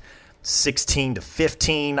at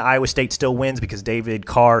 16-15. Iowa State still wins because David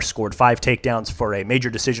Carr scored 5 takedowns for a major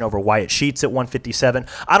decision over Wyatt Sheets at 157.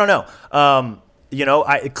 I don't know.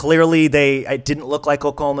 It didn't look like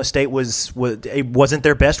Oklahoma State wasn't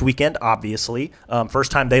their best weekend, obviously.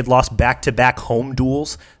 First time they'd lost back-to-back home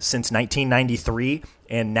duels since 1993,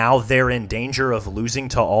 and now they're in danger of losing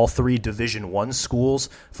to all 3 Division I schools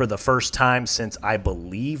for the first time since, I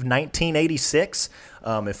believe, 1986.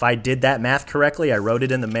 If I did that math correctly, I wrote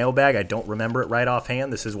it in the mailbag. I don't remember it right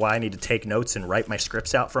offhand. This is why I need to take notes and write my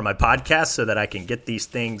scripts out for my podcast so that I can get these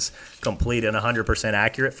things complete and 100%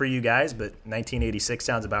 accurate for you guys. But 1986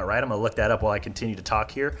 sounds about right. I'm going to look that up while I continue to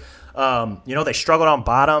talk here. They struggled on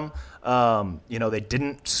bottom. They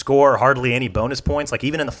didn't score hardly any bonus points. Like,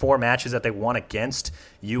 even in the 4 matches that they won against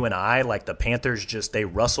UNI, like, the Panthers they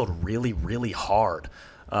wrestled really, really hard.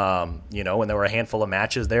 And there were a handful of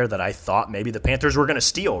matches there that I thought maybe the Panthers were going to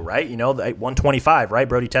steal, right? 125, right?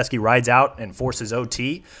 Brody Teske rides out and forces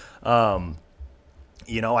OT. I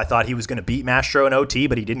thought he was going to beat Mastro in OT,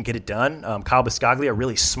 but he didn't get it done. Kyle Biscaglia, a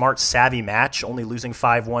really smart, savvy match, only losing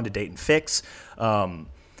 5-1 to Dayton Fix.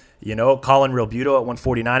 Colin Real Buto at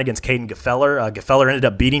 149 against Caden Gefeller. Gefeller ended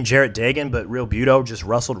up beating Jarrett Dagan, but Real Buto just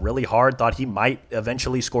wrestled really hard. Thought he might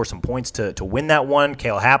eventually score some points to win that one.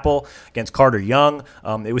 Cale Happel against Carter Young.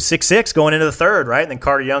 It was 6-6 going into the third, right? And then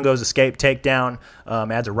Carter Young goes escape takedown,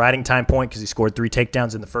 adds a riding time point because he scored 3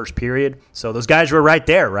 takedowns in the first period. So those guys were right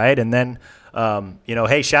there, right? And then,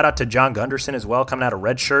 hey, shout out to John Gunderson as well, coming out of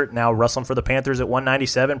red shirt, now wrestling for the Panthers at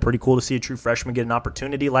 197. Pretty cool to see a true freshman get an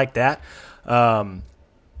opportunity like that.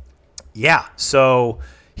 So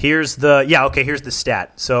here's the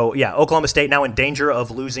stat. So, Oklahoma State now in danger of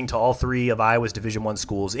losing to all 3 of Iowa's Division I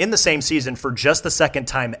schools in the same season for just the second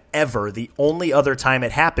time ever. The only other time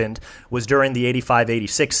it happened was during the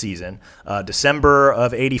 85-86 season. December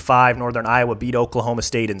of 85, Northern Iowa beat Oklahoma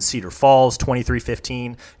State in Cedar Falls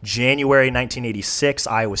 23-15. January 1986,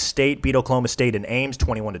 Iowa State beat Oklahoma State in Ames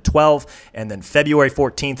 21-12. And then February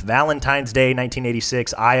 14th, Valentine's Day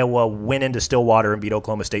 1986, Iowa went into Stillwater and beat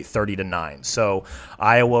Oklahoma State 30-9. So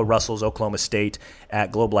Iowa wrestles Oklahoma State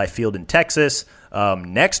at Globe Life Field in Texas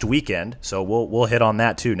next weekend. So we'll hit on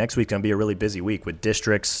that too. Next week's going to be a really busy week with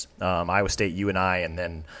districts, Iowa State, UNI, and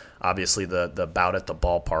then obviously the bout at the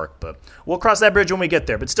ballpark. But we'll cross that bridge when we get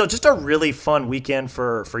there. But still, just a really fun weekend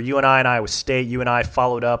for UNI and Iowa State. UNI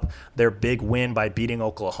followed up their big win by beating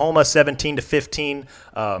Oklahoma 17-15.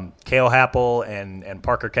 Cale Happel and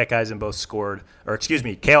Parker Keckeisen both scored,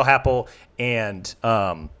 Cale Happel and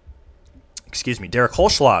Derek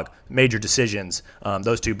Holschlag, major decisions.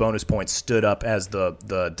 Those 2 bonus points stood up as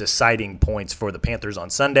the deciding points for the Panthers on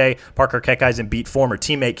Sunday. Parker Keckeisen beat former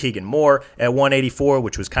teammate Keegan Moore at 184,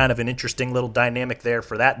 which was kind of an interesting little dynamic there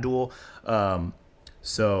for that duel. That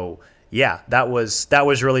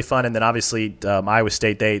was really fun. And then obviously Iowa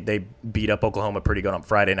State, they beat up Oklahoma pretty good on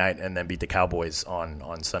Friday night and then beat the Cowboys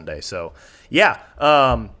on Sunday. So,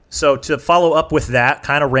 So to follow up with that,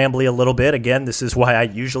 kind of rambly a little bit, again, this is why I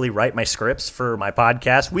usually write my scripts for my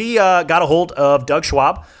podcast. We got a hold of Doug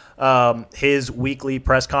Schwab, his weekly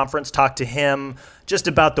press conference, talked to him just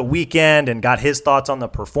about the weekend and got his thoughts on the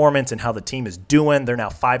performance and how the team is doing. They're now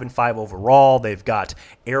 5-5 overall. They've got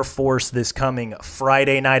Air Force this coming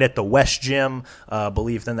Friday night at the West Gym.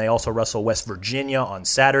 Believe then they also wrestle West Virginia on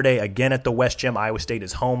Saturday, again at the West Gym. Iowa State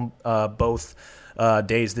is home both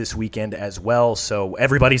days this weekend as well. So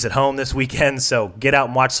everybody's at home this weekend. So get out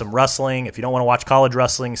and watch some wrestling. If you don't want to watch college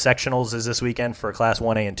wrestling, sectionals is this weekend for Class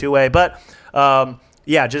 1A and 2A. But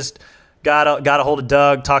just got a hold of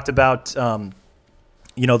Doug, talked about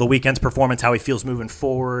the weekend's performance, how he feels moving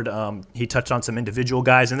forward. He touched on some individual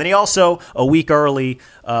guys. And then he also, a week early,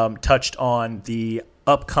 touched on the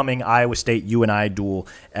upcoming Iowa State UNI duel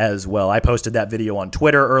as well. I posted that video on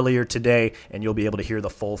Twitter earlier today, and you'll be able to hear the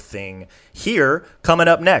full thing here coming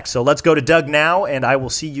up next. So let's go to Doug now, and I will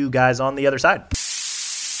see you guys on the other side.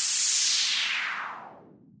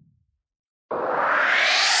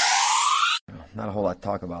 Not a whole lot to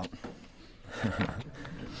talk about.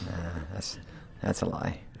 That's a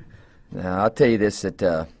lie. Now, I'll tell you this, that,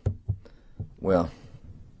 a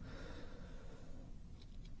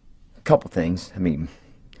couple things. I mean,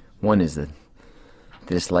 one is the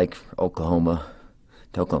dislike for Oklahoma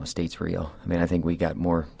to Oklahoma State's real. I mean, I think we got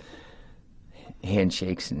more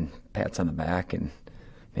handshakes and pats on the back, and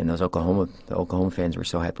the Oklahoma fans were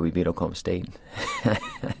so happy we beat Oklahoma State,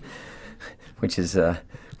 which is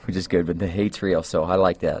good. But the hate's real, so I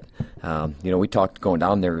like that. We talked going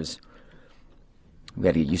down there is we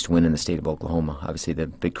got to get used to winning the state of Oklahoma. Obviously, the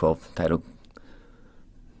Big 12 title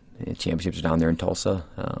championships are down there in Tulsa.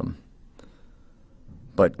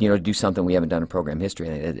 But, to do something we haven't done in program history,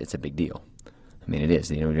 it's a big deal. I mean, it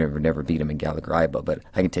is. We never beat them in Gallagher-Iba, but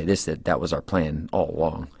I can tell you this, that was our plan all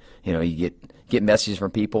along. You get messages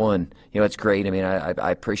from people, and, it's great. I mean,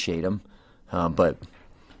 I appreciate them, but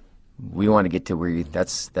we want to get to where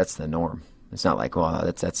that's the norm. It's not like, well,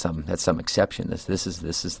 that's some exception. This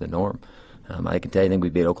is the norm. I can tell you, I think we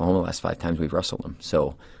beat Oklahoma the last 5 times we've wrestled them.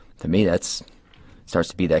 So, to me, that starts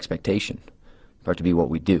to be the expectation, starts to be what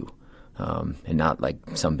we do. And not like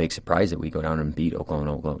some big surprise that we go down and beat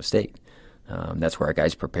Oklahoma State. That's where our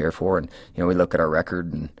guys prepare for. And, we look at our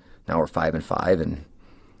record, and now we're 5-5, and,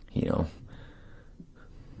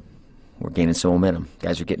 we're gaining some momentum.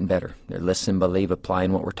 Guys are getting better. They're listening, believe,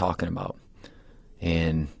 applying what we're talking about.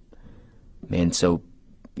 And, man, so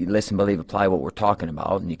you listen, believe, apply what we're talking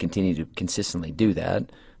about, and you continue to consistently do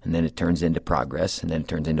that, and then it turns into progress, and then it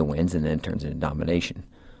turns into wins, and then it turns into domination.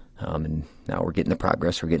 And now we're getting the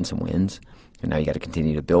progress, we're getting some wins, and now you got to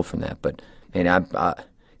continue to build from that. But, man, I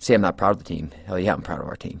say I'm not proud of the team. Hell yeah, I'm proud of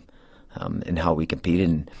our team and how we competed.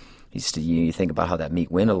 And you think about how that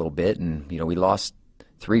meet went a little bit, and, we lost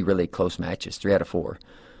 3 really close matches, 3 out of 4.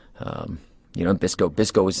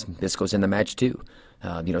 Bisco's in the match too.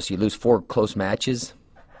 So you lose 4 close matches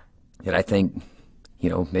that I think,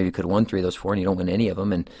 maybe could have won 3 of those 4, and you don't win any of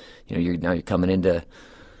them. And, you're coming into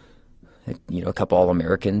a couple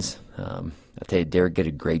All-Americans. I'll tell you, Derek did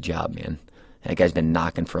a great job, man. That guy's been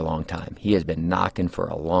knocking for a long time. He has been knocking for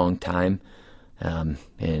a long time.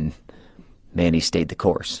 And, man, he stayed the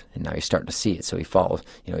course. And now you're starting to see it. So he falls.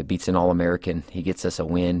 He beats an All-American. He gets us a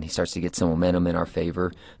win. He starts to get some momentum in our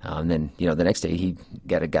favor. And then, the next day he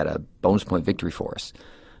got a bonus point victory for us.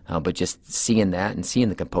 But just seeing that and seeing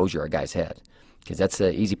the composure our guys had. Because that's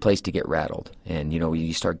an easy place to get rattled. And,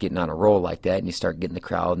 you start getting on a roll like that, and you start getting the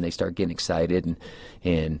crowd, and they start getting excited,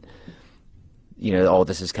 and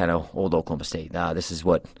this is kind of old Oklahoma State. This is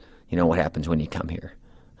what happens when you come here.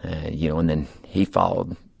 And then he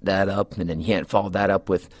followed that up, and then he hadn't followed that up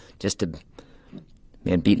with just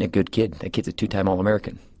beating a good kid. That kid's a 2-time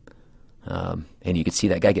All-American. And you could see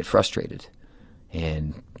that guy get frustrated.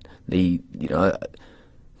 And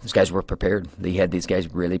those guys were prepared. They had these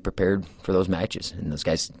guys really prepared for those matches, and those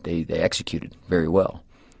guys they executed very well.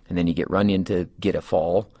 And then you get Runyon to get a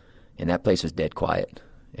fall, and that place was dead quiet.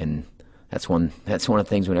 And that's one of the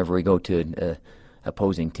things whenever we go to an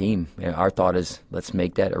opposing team, our thought is let's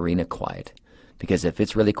make that arena quiet, because if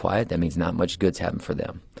it's really quiet, that means not much good's happened for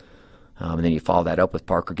them. And then you follow that up with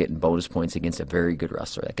Parker getting bonus points against a very good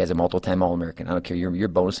wrestler. That guy's a multiple-time All-American. I don't care. You're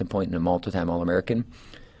bonusing point in a multiple-time All-American.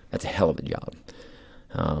 That's a hell of a job.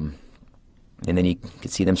 And then you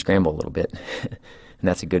could see them scramble a little bit, and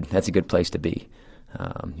that's a good place to be.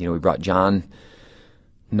 We brought John.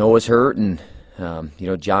 Noah's hurt, and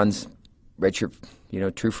John's redshirt,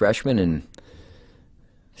 true freshman, and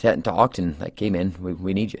sat and talked, and like, hey man,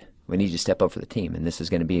 we need you. We need you to step up for the team, and this is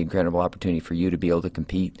going to be an incredible opportunity for you to be able to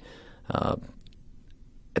compete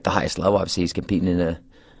at the highest level. Obviously, he's competing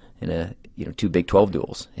in a 2 Big 12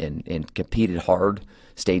 duels, and competed hard,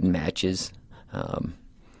 stayed in matches.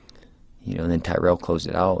 And then Tyrell closed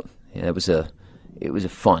it out. And it was a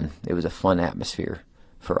fun atmosphere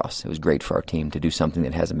for us. It was great for our team to do something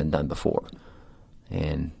that hasn't been done before.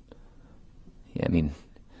 And yeah, I mean,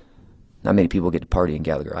 not many people get to party in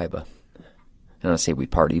Gallagher-Iba. I don't say we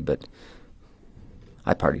partied, but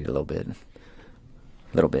I partied a little bit,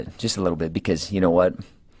 just a little bit, because you know what?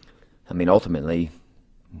 I mean, ultimately,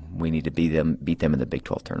 we need to beat them in the Big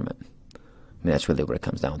 12 tournament. I mean, that's really what it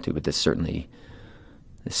comes down to. But this certainly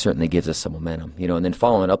gives us some momentum, And then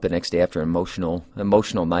following up the next day after an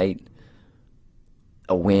emotional night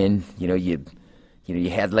a win. You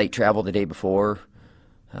had late travel the day before,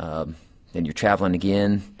 then you're traveling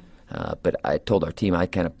again. But I told our team,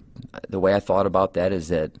 the way I thought about that is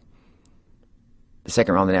that the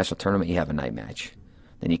second round of the national tournament, you have a night match.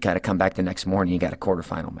 Then you kind of come back the next morning, you got a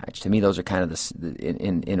quarterfinal match. To me, those are kind of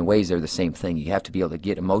in ways they're the same thing. You have to be able to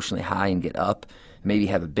get emotionally high and get up, maybe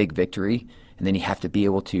have a big victory, and then you have to be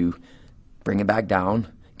able to bring it back down,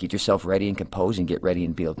 get yourself ready and composed, and get ready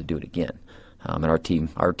and be able to do it again. And our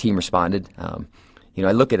team responded.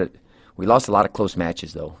 I look at it. We lost a lot of close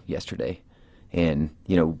matches though yesterday, and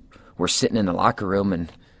we're sitting in the locker room,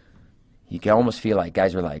 and you can almost feel like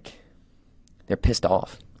guys are like they're pissed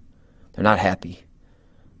off. They're not happy.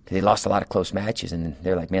 They lost a lot of close matches, and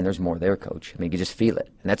they're like, man, there's more there, Coach. I mean, you can just feel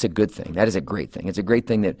it, and that's a good thing. That is a great thing. It's a great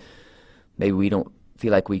thing that maybe we don't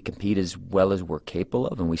feel like we compete as well as we're capable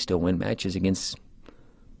of, and we still win matches against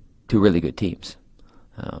two really good teams.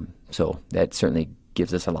 So that certainly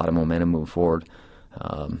gives us a lot of momentum moving forward.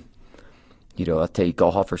 I'll tell you,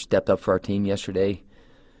 Goldhofer stepped up for our team yesterday,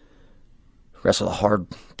 wrestled a hard,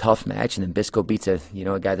 tough match, and then Bisco beats a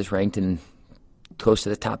guy that's ranked in close to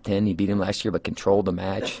the top 10. He beat him last year, but controlled the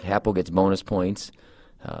match. Happel gets bonus points.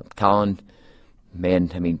 Colin,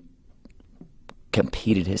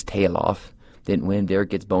 competed his tail off. Didn't win.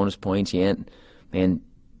 Derek gets bonus points. Yant,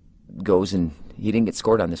 goes and he didn't get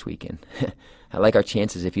scored on this weekend. I like our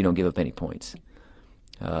chances if you don't give up any points.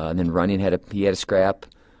 And then Runyon had a scrap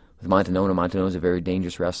with Montanona. Montanona's a very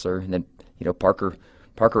dangerous wrestler. And then Parker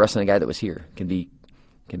wrestling a guy that was here can be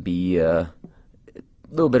a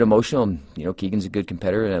little bit emotional. And Keegan's a good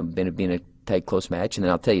competitor, and it's been a tight, close match. And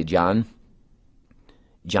then I'll tell you, John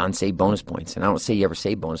saved bonus points, and I don't say he ever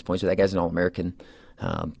saved bonus points, but that guy's an All-American,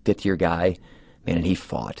 fifth-year guy, man, and he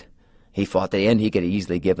fought. He fought. At the end, he could have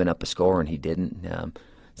easily given up a score, and he didn't.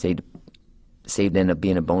 Saved ended up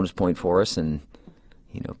being a bonus point for us, and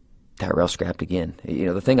Tyrell scrapped again.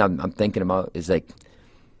 The thing I'm thinking about is like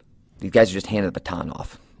these guys are just handing the baton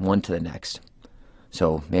off one to the next.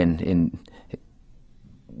 So man,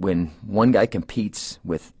 when one guy competes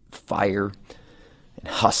with fire and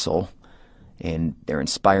hustle, and they're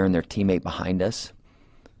inspiring their teammate behind us,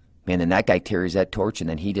 man, then that guy carries that torch, and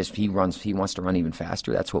then he wants to run even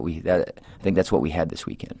faster. I think that's what we had this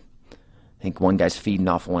weekend. I think one guy's feeding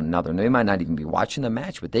off one another. And they might not even be watching the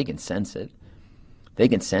match, but they can sense it. They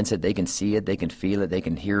can sense it. They can see it. They can feel it. They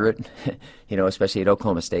can hear it. Especially at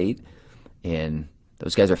Oklahoma State, and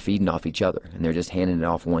those guys are feeding off each other, and they're just handing it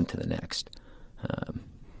off one to the next.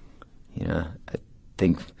 I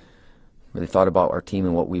think really thought about our team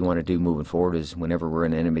and what we want to do moving forward is whenever we're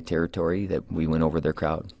in enemy territory that we win over their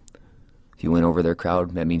crowd. If you win over their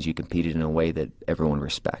crowd, that means you competed in a way that everyone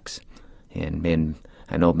respects. And man,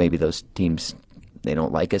 I know maybe those teams, they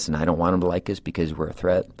don't like us, and I don't want them to like us because we're a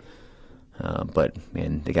threat. But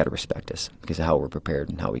man, they got to respect us because of how we're prepared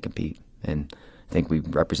and how we compete. And I think we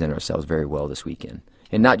represent ourselves very well this weekend,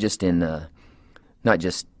 and not just down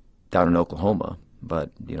in Oklahoma,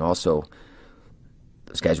 but also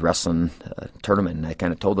those guys wrestling tournament. And I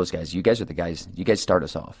kind of told those guys, you guys are the guys. You guys start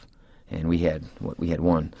us off, and we had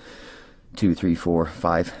 1, 2, 3, 4,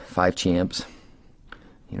 5 champs.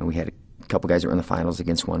 We had a couple guys that were in the finals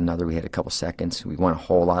against one another. We had a couple seconds. We won a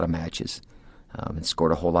whole lot of matches and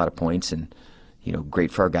scored a whole lot of points. And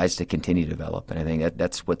great for our guys to continue to develop. And I think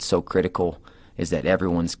that's what's so critical is that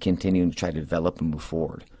everyone's continuing to try to develop and move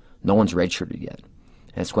forward. No one's redshirted yet.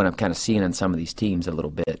 And that's what I'm kind of seeing on some of these teams a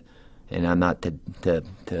little bit. And I'm not to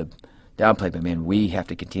downplay, but man, we have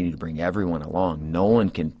to continue to bring everyone along. No one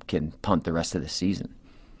can punt the rest of the season.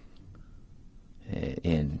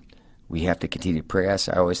 And we have to continue to press.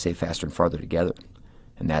 I always say faster and farther together.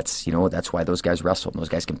 And that's why those guys wrestled and those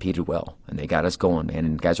guys competed well. And they got us going, man.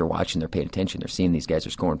 And guys are watching, they're paying attention. They're seeing these guys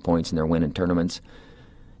are scoring points and they're winning tournaments.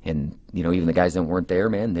 And, even the guys that weren't there,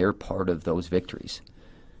 man, they're part of those victories.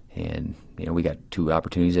 And, we got 2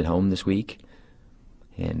 opportunities at home this week.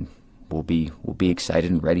 And we'll be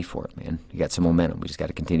excited and ready for it, man. We got some momentum. We just got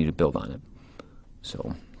to continue to build on it.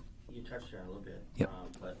 So. You touched on it a little bit. Yep.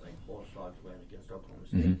 But like Holzschlag's win against Oklahoma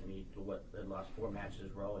State, Mm-hmm. They lost 4 matches in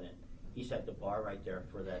a row, and he set the bar right there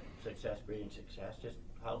for that success, breeding success. Just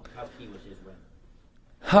how key was his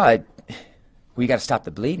win? We got to stop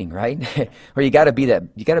the bleeding, right? Or you got to be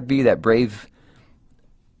that brave.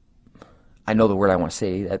 I know the word I want to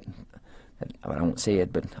say that I won't say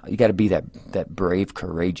it, but you got to be that brave,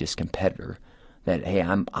 courageous competitor. That hey,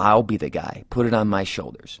 I'll be the guy. Put it on my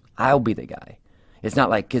shoulders. I'll be the guy. It's not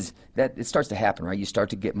like because that it starts to happen, right? You start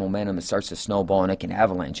to get momentum. It starts to snowball, and it can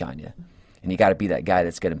avalanche on you. And you got to be that guy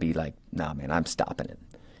that's going to be like, nah, man, I'm stopping it.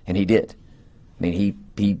 And he did. I mean,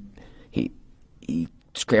 he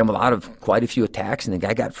scrambled out of quite a few attacks, and the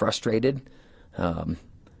guy got frustrated,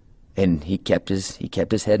 and he kept his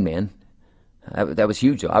head, man. That was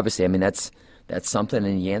huge, though. Obviously, I mean, that's something,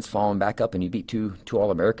 and Yant's falling back up, and you beat two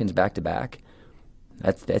All-Americans back-to-back.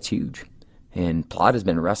 That's huge. And Plott has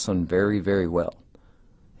been wrestling very, very well.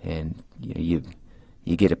 And you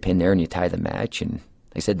get a pin there, and you tie the match, and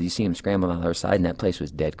like I said, you see him scrambling on the other side, and that place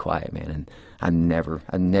was dead quiet, man. And I've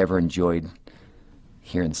never enjoyed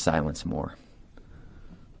hearing silence more,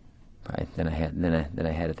 right, than I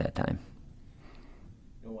had at that time.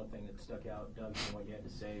 One thing that stuck out, Doug, from what you had to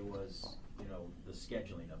say was, the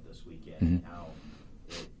scheduling of this weekend, Mm-hmm. how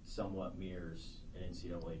it somewhat mirrors an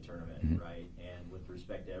NCAA tournament, Mm-hmm. right? And with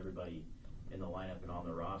respect to everybody in the lineup and on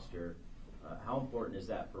the roster, how important is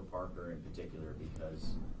that for Parker in particular? Because,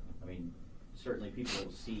 I mean, certainly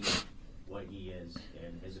people see what he is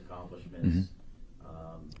and his accomplishments.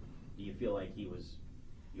 Mm-hmm. Do you feel like you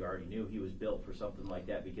already knew he was built for something like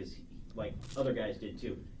that? Because, like other guys did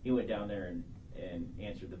too, he went down there and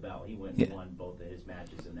answered the bell. He went and won both of his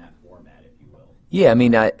matches in that format, if you will. Yeah, I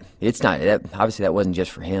mean, it's not obviously that wasn't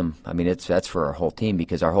just for him. I mean, that's for our whole team,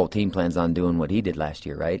 because our whole team plans on doing what he did last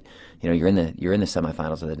year, right? You're in the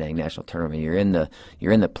semifinals of the dang national tournament. You're in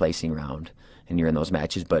the placing round, and you're in those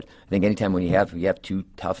matches. But I think anytime when you have two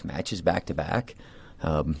tough matches back to back,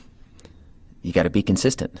 you got to be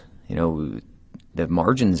consistent. The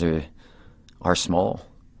margins are small.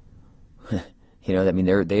 I mean,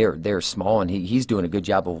 they're small, and he's doing a good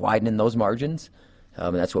job of widening those margins.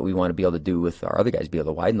 And that's what we want to be able to do with our other guys, be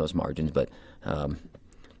able to widen those margins. But I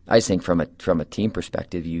just think from a team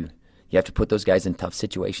perspective, you have to put those guys in tough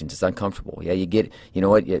situations. It's uncomfortable. Yeah,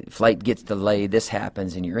 flight gets delayed, this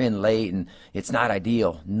happens, and you're in late, and it's not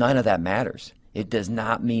ideal. None of that matters. It does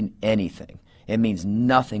not mean anything. It means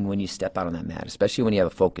nothing when you step out on that mat, especially when you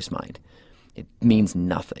have a focused mind. It means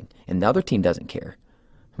nothing. And the other team doesn't care.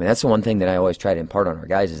 I mean, that's the one thing that I always try to impart on our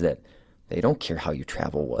guys, is that they don't care how your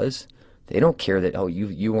travel was. They don't care that,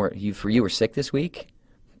 you were sick this week.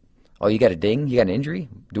 Oh, you got a ding? You got an injury?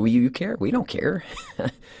 Do you care? We don't care.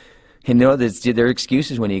 There are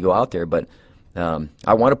excuses when you go out there, but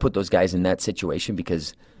I want to put those guys in that situation,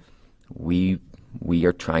 because we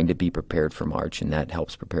are trying to be prepared for March, and that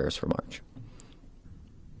helps prepare us for March.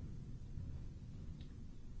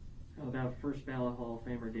 How about first ballot Hall of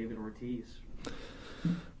Famer David Ortiz?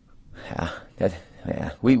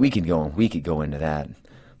 We could go into that.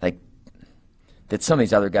 Like, that some of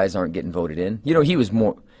these other guys aren't getting voted in. He was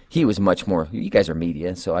much more. You guys are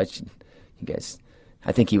media, so I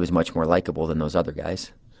think he was much more likable than those other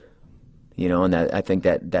guys. And I think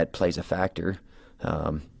that plays a factor.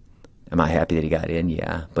 Am I happy that he got in?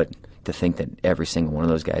 Yeah, but to think that every single one of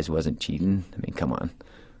those guys wasn't cheating, I mean, come on,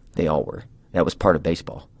 they all were. That was part of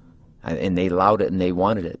baseball, and they allowed it and they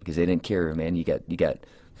wanted it because they didn't care, man. You got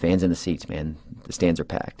fans in the seats, man. The stands are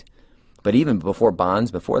packed. But even before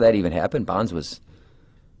that even happened, Bonds was,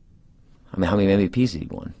 I mean, how many MVPs did he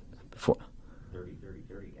won? Before? 30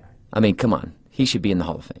 guy. I mean, come on. He should be in the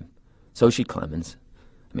Hall of Fame. So should Clemens.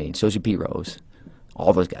 I mean, so should Pete Rose.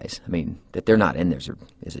 All those guys. I mean, that they're not in there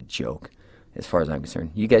is a joke, as far as I'm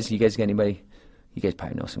concerned. You guys got anybody? You guys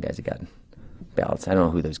probably know some guys that got ballots. I don't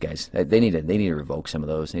know who those guys. They need to revoke some of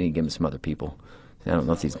those. They need to give them some other people. I don't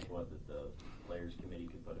know if these. Like what, the Players Committee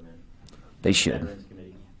could put them in. They should. Veterans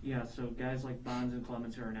Committee. Yeah, so guys like Bonds and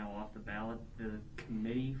Clemens who are now off the ballot, the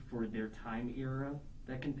committee for their time era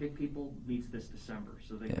that can pick people meets this December,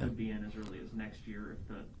 so they could be in as early as next year if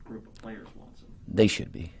the group of players wants them. They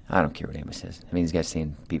should be. I don't care what anybody says. I mean, these guys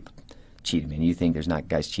saying people cheat. I mean, you think there's not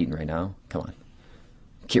guys cheating right now? Come on.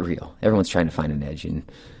 Get real. Everyone's trying to find an edge.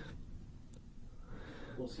 And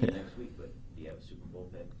we'll see next week, but do you have a Super Bowl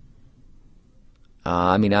pick?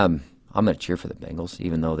 I mean, I'm going to cheer for the Bengals,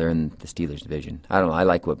 even though they're in the Steelers division. I don't know. I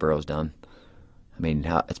like what Burrow's done. I mean,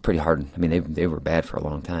 it's pretty hard. I mean, they were bad for a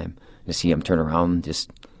long time. To see them turn around,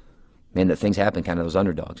 just, man, that things happen, kind of those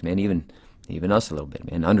underdogs, man, even us a little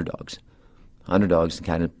bit, man, underdogs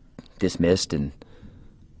kind of dismissed, and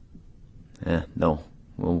no,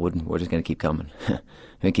 we're just going to keep coming.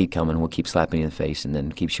 We'll keep coming, we'll keep slapping you in the face, and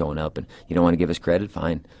then keep showing up, and you don't want to give us credit,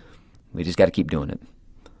 fine. We just got to keep doing it.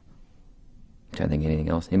 I'm trying to think of anything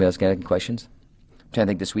else. Anybody else got any questions? I'm trying to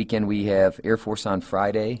think. This weekend we have Air Force on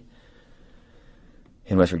Friday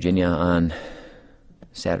in West Virginia on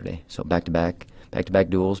Saturday. So back-to-back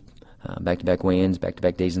duels, back-to-back weigh-ins,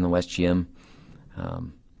 back-to-back days in the West Gym.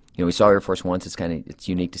 We saw Air Force once. It's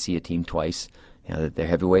unique to see a team twice. Their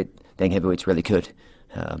heavyweight's really good.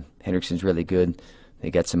 Hendrickson's really good.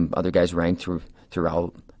 They got some other guys ranked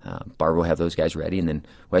throughout. Barber will have those guys ready, and then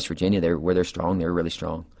West Virginia, where they're strong, they're really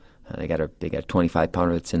strong. They got a 25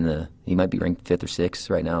 pounder that's he might be ranked 5th or 6th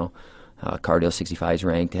right now. Cardale 65 is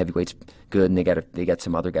ranked. Heavyweight's good, and they got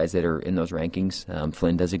some other guys that are in those rankings.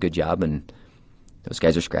 Flynn does a good job, and those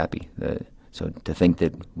guys are scrappy. So to think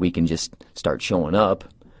that we can just start showing up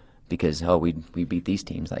because we beat these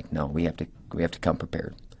teams, like, no, we have to come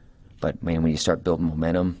prepared. But man, when you start building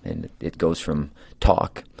momentum and it goes from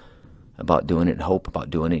talk about doing it and hope about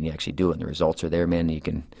doing it, and you actually do it, and the results are there, man, you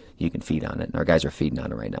can feed on it, and our guys are feeding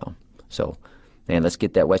on it right now. So, man, let's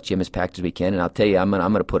get that West Gym as packed as we can. And I'll tell you, I'm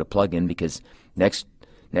gonna put a plug in because next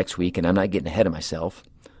week, and I'm not getting ahead of myself,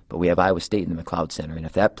 but we have Iowa State in the McLeod Center, and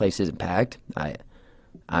if that place isn't packed,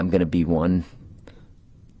 I'm gonna be one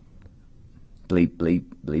bleep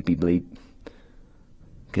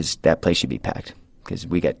because that place should be packed because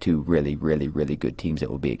we got 2 really, really, really good teams that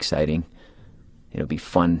will be exciting. It'll be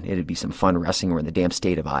fun. It'll be some fun wrestling. We're in the damn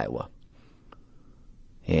state of Iowa.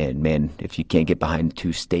 And, man, if you can't get behind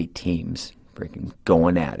 2 state teams freaking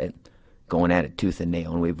going at it tooth and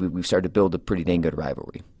nail, and we've started to build a pretty dang good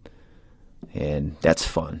rivalry. And that's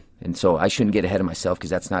fun. And so I shouldn't get ahead of myself because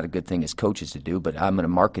that's not a good thing as coaches to do, but I'm going to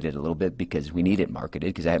market it a little bit because we need it marketed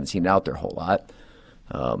because I haven't seen it out there a whole lot.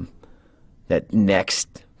 That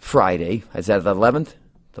next Friday, is that the 11th?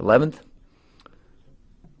 The 11th?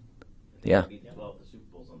 Yeah. Well, the Super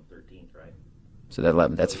Bowl's on the 13th, right? So that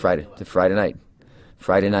 11th, that's a Friday. It's a Friday night.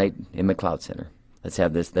 Friday night in McLeod Center. Let's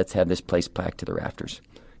have this place packed to the rafters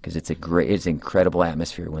because it's an incredible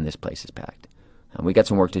atmosphere when this place is packed. We got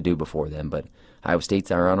some work to do before then, but Iowa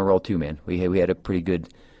State's are on a roll too, man. We had a pretty good.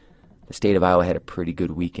 The state of Iowa had a pretty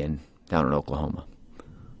good weekend down in Oklahoma.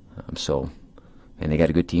 And they got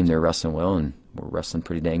a good team. They're wrestling well, and we're wrestling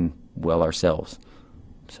pretty dang well ourselves.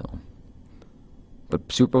 So,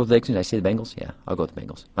 but Super Bowl predictions, I say the Bengals. Yeah, I'll go with the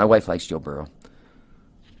Bengals. My wife likes Joe Burrow,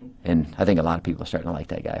 and I think a lot of people are starting to like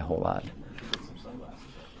that guy a whole lot.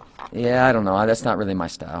 Yeah, I don't know. That's not really my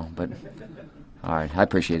style, but all right, I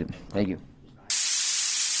appreciate it. Thank you.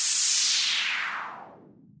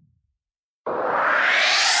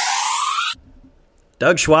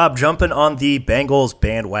 Doug Schwab jumping on the Bengals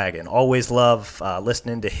bandwagon. Always love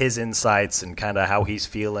listening to his insights and kind of how he's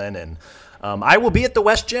feeling. And I will be at the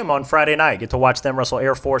West Gym on Friday night. Get to watch them wrestle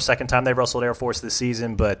Air Force. Second time they've wrestled Air Force this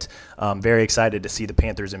season, but very excited to see the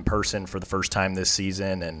Panthers in person for the first time this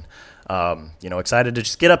season. And excited to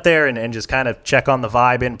just get up there and just kind of check on the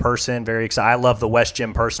vibe in person. Very excited. I love the West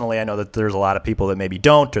Gym personally. I know that there's a lot of people that maybe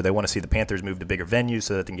don't, or they want to see the Panthers move to bigger venues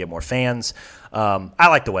so that they can get more fans. I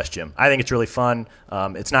like the West Gym. I think it's really fun.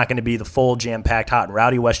 It's not going to be the full jam-packed, hot and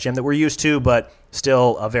rowdy West Gym that we're used to, but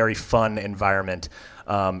still a very fun environment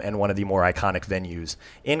and one of the more iconic venues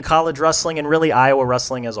in college wrestling and really Iowa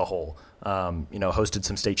wrestling as a whole. Hosted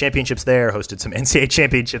some state championships there, hosted some NCAA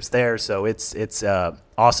championships there. So it's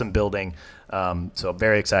awesome building. So I'm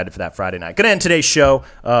very excited for that Friday night. Going to end today's show.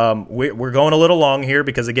 We're going a little long here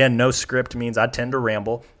because, again, no script means I tend to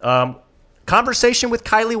ramble. Conversation with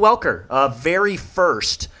Kylie Welker, very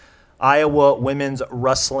first Iowa women's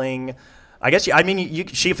wrestling.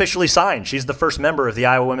 She officially signed. She's the first member of the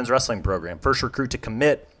Iowa women's wrestling program, first recruit to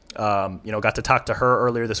commit. Got to talk to her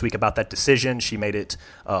earlier this week about that decision. She made it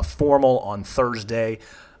formal on Thursday.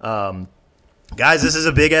 Guys, this is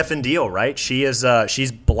a big effing deal, right?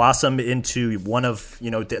 She's blossomed into one of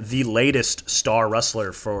the latest star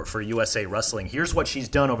wrestler for USA Wrestling. Here's what she's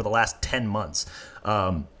done over the last 10 months: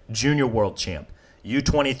 junior world champ,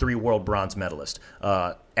 U23 world bronze medalist,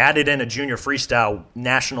 added in a junior freestyle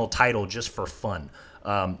national title just for fun,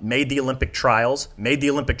 made the Olympic trials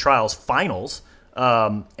finals.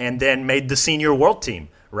 And then made the senior world team,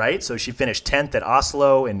 right? So she finished 10th at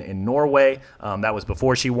Oslo in Norway. That was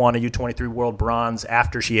before she won a U23 world bronze,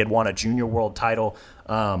 after she had won a junior world title.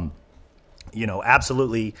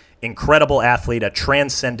 Absolutely incredible athlete, a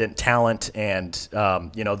transcendent talent, and,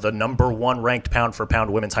 the number 1 ranked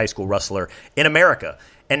pound-for-pound women's high school wrestler in America.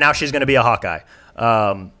 And now she's going to be a Hawkeye.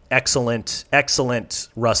 Excellent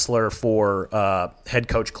wrestler for head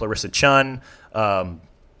coach Clarissa Chun.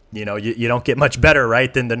 You don't get much better,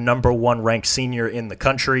 right, than the number 1 ranked senior in the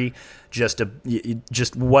country. Just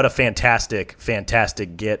what a fantastic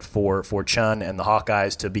get for Chun and the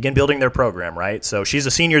Hawkeyes to begin building their program, right? So she's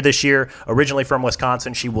a senior this year, originally from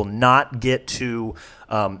Wisconsin. She will not get to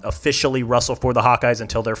officially wrestle for the Hawkeyes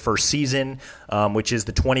until their first season, which is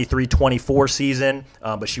the 23-24 season.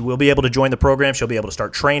 But she will be able to join the program. She'll be able to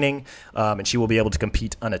start training, and she will be able to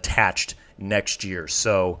compete unattached next year.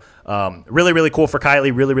 So really, really cool for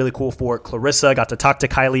Kylie, really, really cool for Clarissa. Got to talk to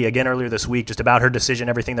Kylie again earlier this week just about her decision,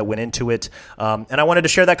 everything that went into it. And I wanted to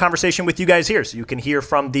share that conversation with you guys here so you can hear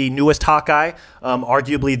from the newest Hawkeye,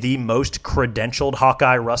 arguably the most credentialed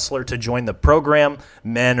Hawkeye wrestler to join the program,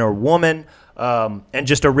 man or woman. And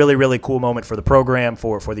just a really, really cool moment for the program,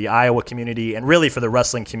 for the Iowa community, and really for the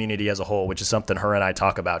wrestling community as a whole, which is something her and I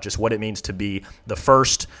talk about, just what it means to be the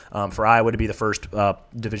first, for Iowa to be the first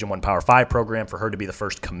Division I Power 5 program, for her to be the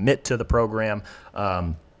first commit to the program,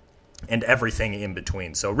 and everything in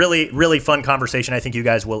between. So really, really fun conversation. I think you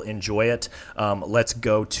guys will enjoy it. Let's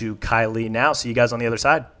go to Kylie now. See you guys on the other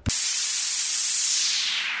side.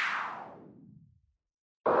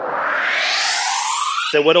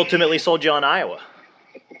 So what ultimately sold you on Iowa?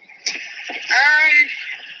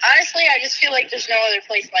 Honestly, I just feel like there's no other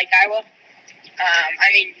place like Iowa.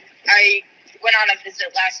 I mean, I went on a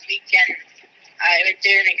visit last week, and I went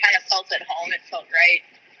there, and it kind of felt at home. It felt right.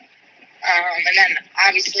 And then,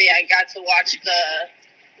 obviously, I got to watch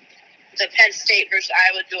the Penn State versus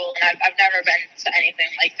Iowa duel, and I've never been to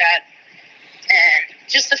anything like that. And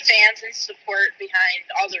just the fans and support behind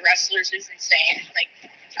all the wrestlers is insane. Like,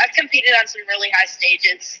 I've competed on some really high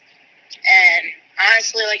stages, and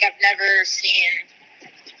honestly, like, I've never seen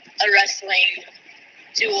a wrestling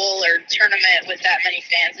duel or tournament with that many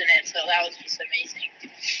fans in it, so that was just amazing.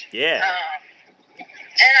 Yeah.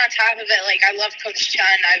 And on top of it, like, I love Coach Chun.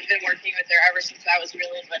 I've been working with her ever since I was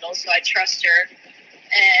really little, so I trust her.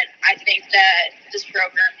 And I think that this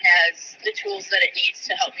program has the tools that it needs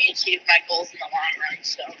to help me achieve my goals in the long run.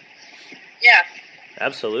 So, yeah.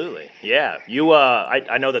 Absolutely. Yeah. You,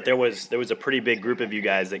 I know that there was a pretty big group of you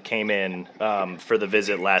guys that came in for the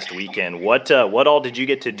visit last weekend. What all did you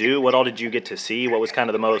get to do? What all did you get to see? What was kind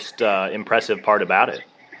of the most impressive part about it?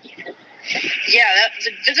 Yeah,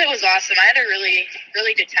 the visit was awesome. I had a really,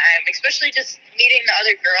 really good time, especially just meeting the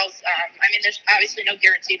other girls. I mean, there's obviously no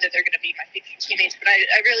guarantee that they're going to be my future teammates, but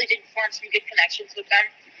I really did form some good connections with them.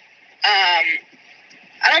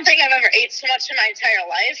 I don't think I've ever ate so much in my entire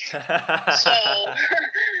life, so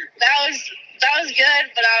that was good.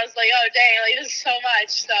 But I was like, oh dang, like this is so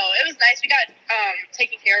much. So it was nice. We got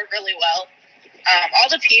taken care of really well.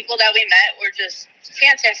 All the people that we met were just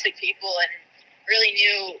fantastic people and really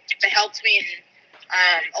they helped me.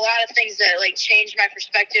 And a lot of things that like changed my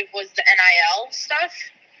perspective was the NIL stuff.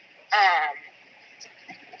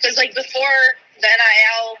 Because like before the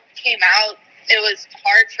NIL came out, it was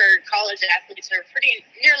hard for college athletes, or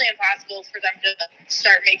nearly impossible for them to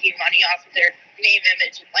start making money off of their name,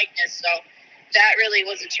 image, and likeness. So that really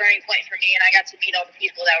was a turning point for me, and I got to meet all the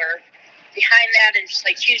people that were behind that and just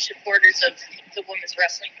like huge supporters of the women's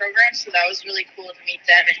wrestling program. So that was really cool to meet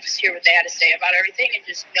them and just hear what they had to say about everything, and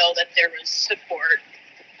just know that there was support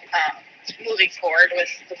moving forward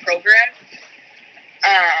with the program.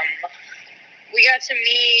 We got to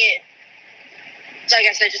meet, like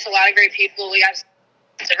I said, just a lot of great people. We got to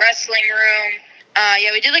the wrestling room.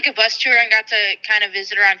 Yeah, we did like a bus tour and got to kind of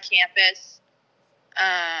visit around campus.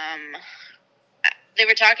 They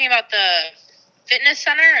were talking about the fitness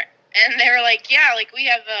center, and they were like, yeah, like we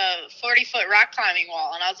have a 40-foot rock climbing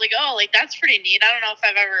wall. And I was like, oh, like that's pretty neat. I don't know if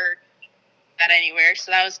I've ever got anywhere,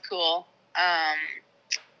 so that was cool.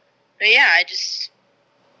 But yeah, I just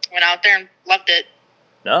went out there and loved it.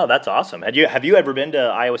 No, that's awesome. Have you ever been to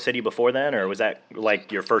Iowa City before then, or was that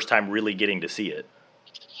like your first time really getting to see it?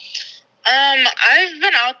 I've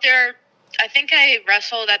been out there. I think I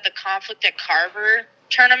wrestled at the Conflict at Carver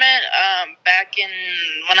tournament back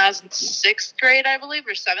when I was in 6th grade, I believe,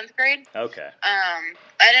 or 7th grade. Okay. I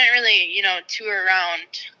didn't really, tour around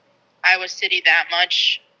Iowa City that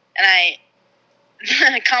much,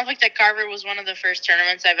 and Conflict at Carver was one of the first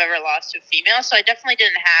tournaments I've ever lost to a female, so I definitely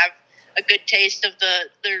didn't have a good taste of the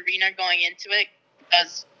arena going into it. That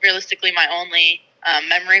was realistically my only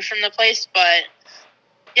memory from the place, but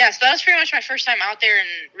yeah, so that was pretty much my first time out there and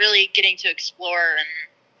really getting to explore and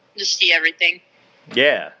just see everything.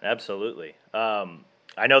 Yeah, absolutely.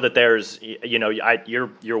 I know that there's,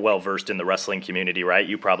 you're well versed in the wrestling community, right?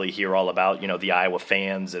 You probably hear all about, the Iowa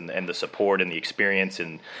fans and the support and the experience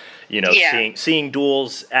and, seeing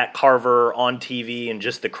duels at Carver on TV and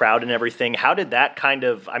just the crowd and everything. How did that kind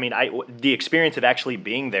of, the experience of actually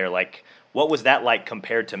being there, like, what was that like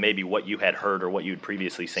compared to maybe what you had heard or what you'd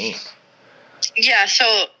previously seen? Yeah, so,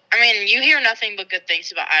 you hear nothing but good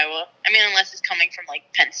things about Iowa. Unless it's coming from, like,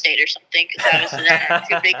 Penn State or something, because obviously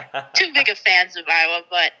they're too big of fans of Iowa.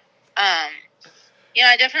 But, I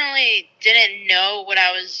definitely didn't know what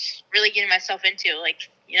I was really getting myself into. Like,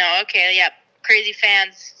 okay, yeah, crazy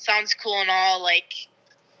fans, sounds cool and all, like,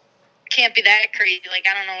 can't be that crazy. Like,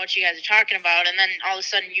 I don't know what you guys are talking about. And then all of a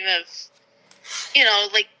sudden you have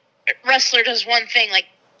like wrestler does one thing, like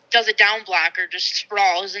does a down block or just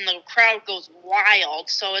sprawls, and the crowd goes wild.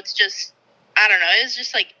 So it's just, I don't know, it's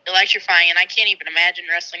just like electrifying, and I can't even imagine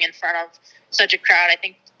wrestling in front of such a crowd. I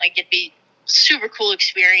think like it'd be super cool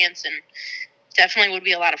experience and definitely would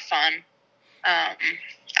be a lot of fun.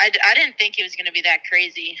 I didn't think it was going to be that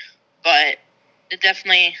crazy, but it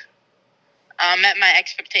definitely met my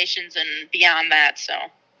expectations and beyond that. So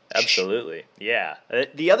absolutely, yeah.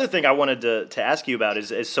 The other thing I wanted to ask you about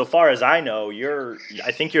is so far as I know,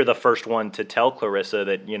 I think you're the first one to tell Clarissa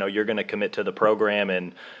that you're going to commit to the program,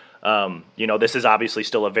 and this is obviously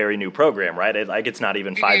still a very new program, right? It's not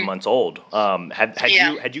even 5 months old.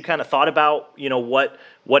 Had you kind of thought about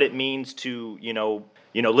what it means to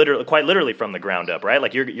literally, quite literally from the ground up, right?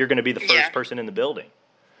 Like you're going to be the first person in the building.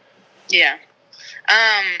 Yeah.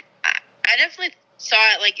 I definitely saw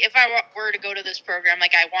it, like if I were to go to this program,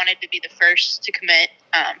 like I wanted to be the first to commit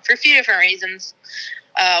for a few different reasons.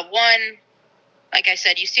 One, like I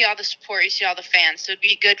said, you see all the support, you see all the fans, so it'd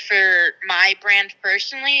be good for my brand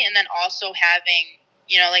personally, and then also having,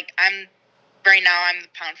 like right now I'm the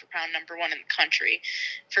pound for pound number 1 in the country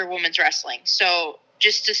for women's wrestling. So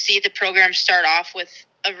just to see the program start off with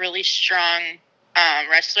a really strong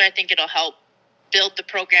wrestler, I think it'll help build the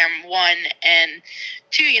program, 1, and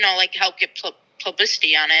 2, like help get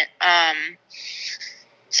publicity on it.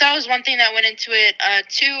 So that was one thing that went into it.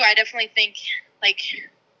 2, I definitely think like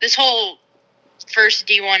this whole first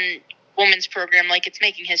D1 women's program, like it's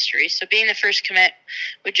making history. So being the first commit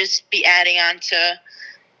would just be adding on to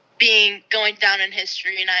going down in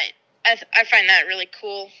history, and I find that really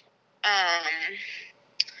cool.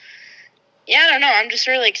 Yeah, I don't know. I'm just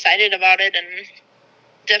really excited about it, and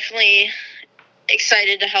definitely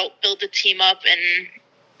excited to help build the team up and,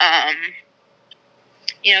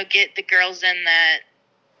 get the girls in that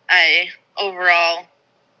I overall,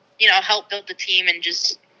 help build the team and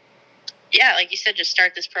just, yeah, like you said, just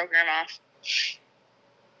start this program off.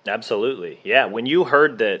 Absolutely. Yeah. When you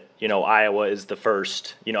heard that, Iowa is the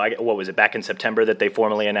first, what was it, back in September that they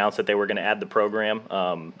formally announced that they were going to add the program?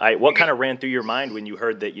 What kind of ran through your mind when you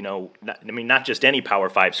heard that, not just any Power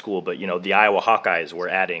 5 school, but, the Iowa Hawkeyes were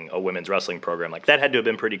adding a women's wrestling program? Like that had to have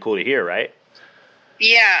been pretty cool to hear, right?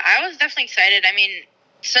 Yeah, I was definitely excited. I mean,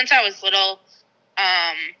 since I was little,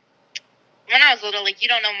 when I was little, like you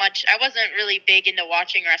don't know much. I wasn't really big into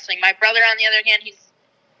watching wrestling. My brother, on the other hand,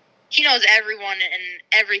 he knows everyone and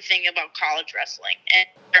everything about college wrestling. And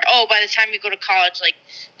by the time you go to college, like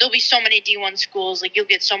there'll be so many D1 schools, like you'll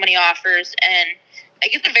get so many offers, and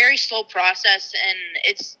like it's a very slow process, and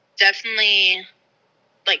it's definitely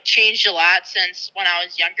like changed a lot since when I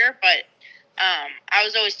was younger. But I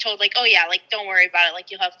was always told like, oh yeah, like don't worry about it.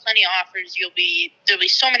 Like you'll have plenty of offers. There'll be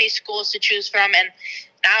so many schools to choose from, and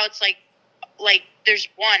now it's like there's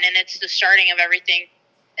one, and it's the starting of everything.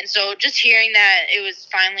 And so just hearing that it was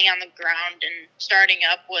finally on the ground and starting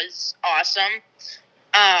up was awesome.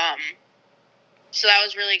 So that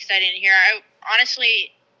was really exciting to hear. I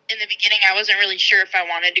honestly, in the beginning, I wasn't really sure if I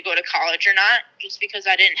wanted to go to college or not, just because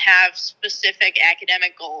I didn't have specific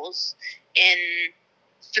academic goals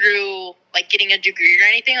through like getting a degree or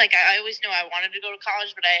anything. Like I always knew I wanted to go to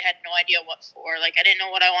college, but I had no idea what for. Like I didn't know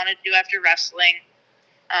what I wanted to do after wrestling.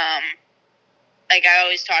 Like I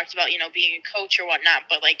always talked about, being a coach or whatnot,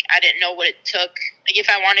 but like I didn't know what it took. Like if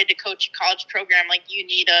I wanted to coach a college program, like you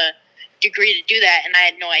need a degree to do that, and I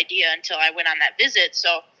had no idea until I went on that visit.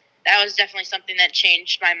 So that was definitely something that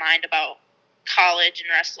changed my mind about college and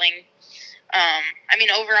wrestling. I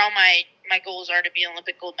mean, overall, my goals are to be an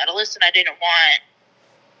Olympic gold medalist, and I didn't want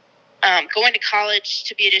going to college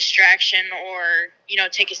to be a distraction or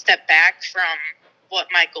take a step back from what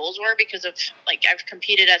my goals were, because of like I've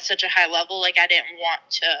competed at such a high level. Like I didn't want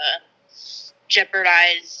to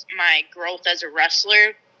jeopardize my growth as a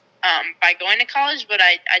wrestler by going to college, but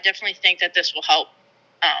I definitely think that this will help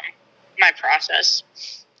my process.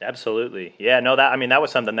 Absolutely. Yeah, no, that was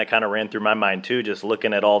something that kind of ran through my mind too, just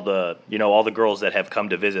looking at all the girls that have come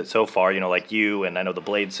to visit so far, like you, and I know the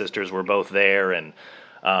Blade sisters were both there, and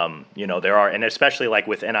there are, and especially like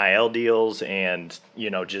with NIL deals and,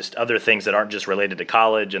 just other things that aren't just related to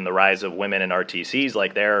college and the rise of women in RTCs,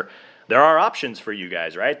 like there are options for you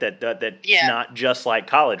guys, right? It's not just like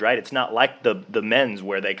college, right? It's not like the men's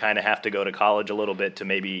where they kind of have to go to college a little bit to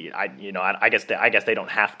maybe, I guess they don't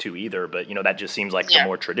have to either, but that just seems like the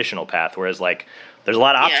more traditional path. Whereas like there's a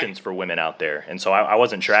lot of options for women out there. And so I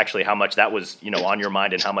wasn't sure actually how much that was, on your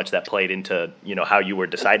mind and how much that played into, how you were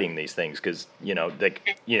deciding these things. Cause you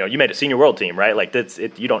made a senior world team, right? Like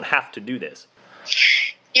you don't have to do this.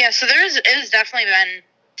 Yeah. So it has definitely been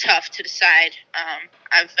tough to decide.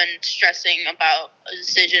 I've been stressing about a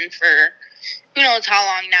decision for who knows how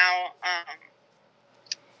long now.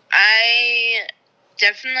 I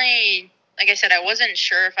definitely, like I said, I wasn't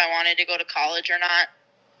sure if I wanted to go to college or not.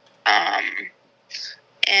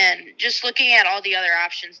 And just looking at all the other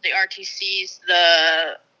options, the RTCs,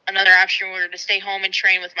 another option were to stay home and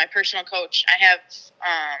train with my personal coach. I have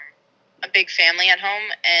a big family at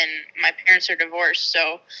home, and my parents are divorced,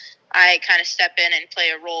 so I kind of step in and play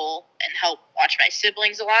a role and help watch my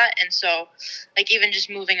siblings a lot. And so, like, even just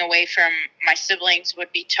moving away from my siblings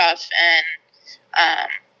would be tough, and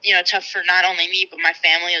tough for not only me but my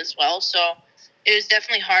family as well. So it was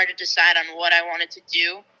definitely hard to decide on what I wanted to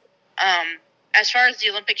do. As far as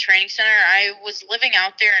the Olympic Training Center, I was living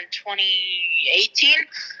out there in 2019.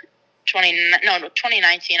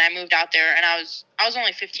 I moved out there, and I was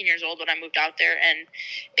only 15 years old when I moved out there, and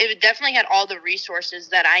it definitely had all the resources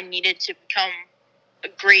that I needed to become a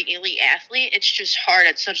great elite athlete. It's just hard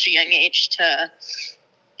at such a young age to,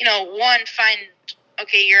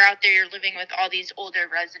 okay, you're out there, you're living with all these older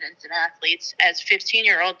residents and athletes. As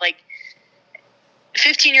 15-year-old,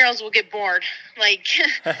 15-year-olds will get bored.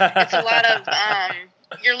 It's a lot of,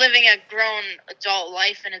 you're living a grown adult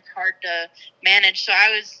life, and it's hard to manage. So I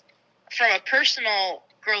was, from a personal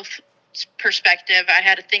growth perspective, I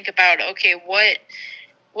had to think about, okay,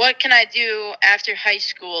 what can I do after high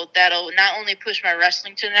school that'll not only push my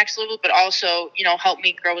wrestling to the next level, but also, help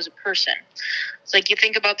me grow as a person. It's like you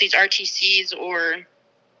think about these RTCs or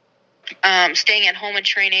staying at home and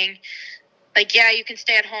training. You can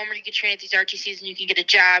stay at home or you can train at these RTCs and you can get a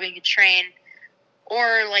job and you can train.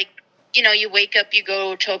 Or, you wake up, you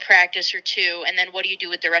go to a practice or two, and then what do you do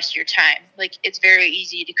with the rest of your time? It's very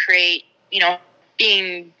easy to create,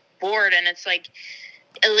 being bored. And it's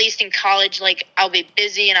at least in college, I'll be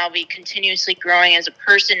busy and I'll be continuously growing as a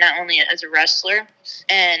person, not only as a wrestler.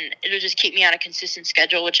 And it'll just keep me on a consistent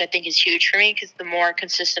schedule, which I think is huge for me, because the more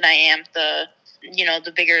consistent I am, the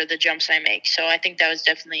bigger the jumps I make. So I think that was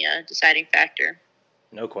definitely a deciding factor.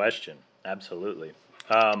 No question. Absolutely.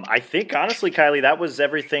 I think, honestly, Kylie, that was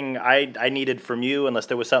everything I needed from you, unless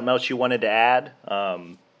there was something else you wanted to add.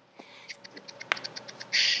 I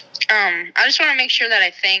just want to make sure that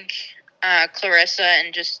I thank Clarissa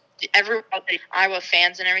and just everyone, the Iowa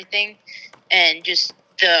fans and everything, and just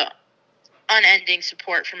the unending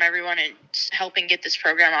support from everyone and helping get this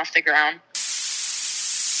program off the ground.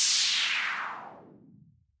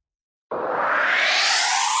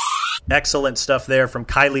 Excellent stuff there from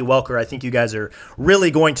Kylie Welker. I think you guys are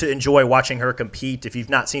really going to enjoy watching her compete. If you've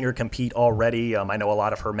not seen her compete already, I know a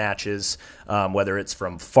lot of her matches, whether it's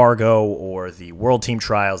from Fargo or the World Team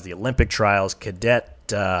Trials, the Olympic Trials, Cadet.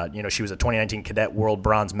 She was a 2019 Cadet World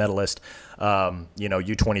Bronze medalist,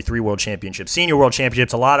 U23 World Championships, Senior World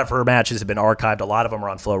Championships. A lot of her matches have been archived. A lot of them are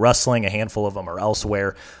on Flow Wrestling. A handful of them are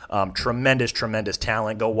elsewhere. Tremendous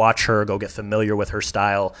talent. Go watch her. Go get familiar with her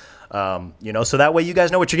style. So that way you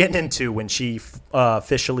guys know what you're getting into when she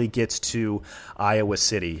officially gets to Iowa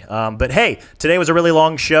City. But hey, today was a really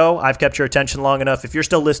long show. I've kept your attention long enough. If you're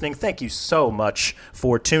still listening, thank you so much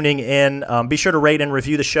for tuning in. Be sure to rate and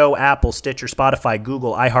review the show, Apple, Stitcher, Spotify,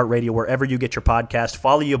 Google, iHeartRadio, wherever you get your podcast.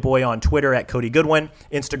 Follow your boy on Twitter at Cody Goodwin,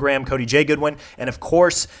 Instagram, Cody J. Goodwin. And of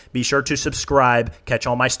course, be sure to subscribe. Catch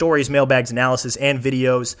all my stories, mailbags, analysis, and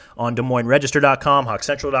videos on DesMoinesRegister.com,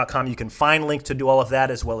 HawkCentral.com. You can find links to do all of that,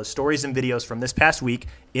 as well as stories and videos from this past week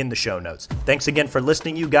in the show notes. Thanks again for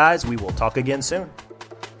listening, you guys. We will talk again soon.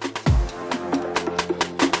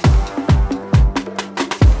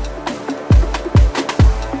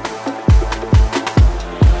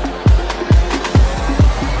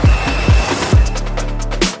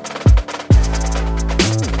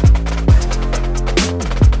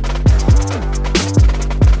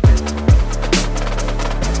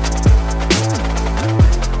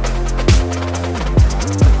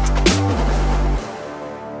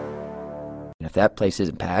 If that place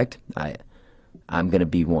isn't packed, I'm going to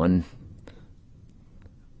be one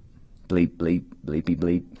bleep, bleep, bleepy,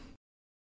 bleep.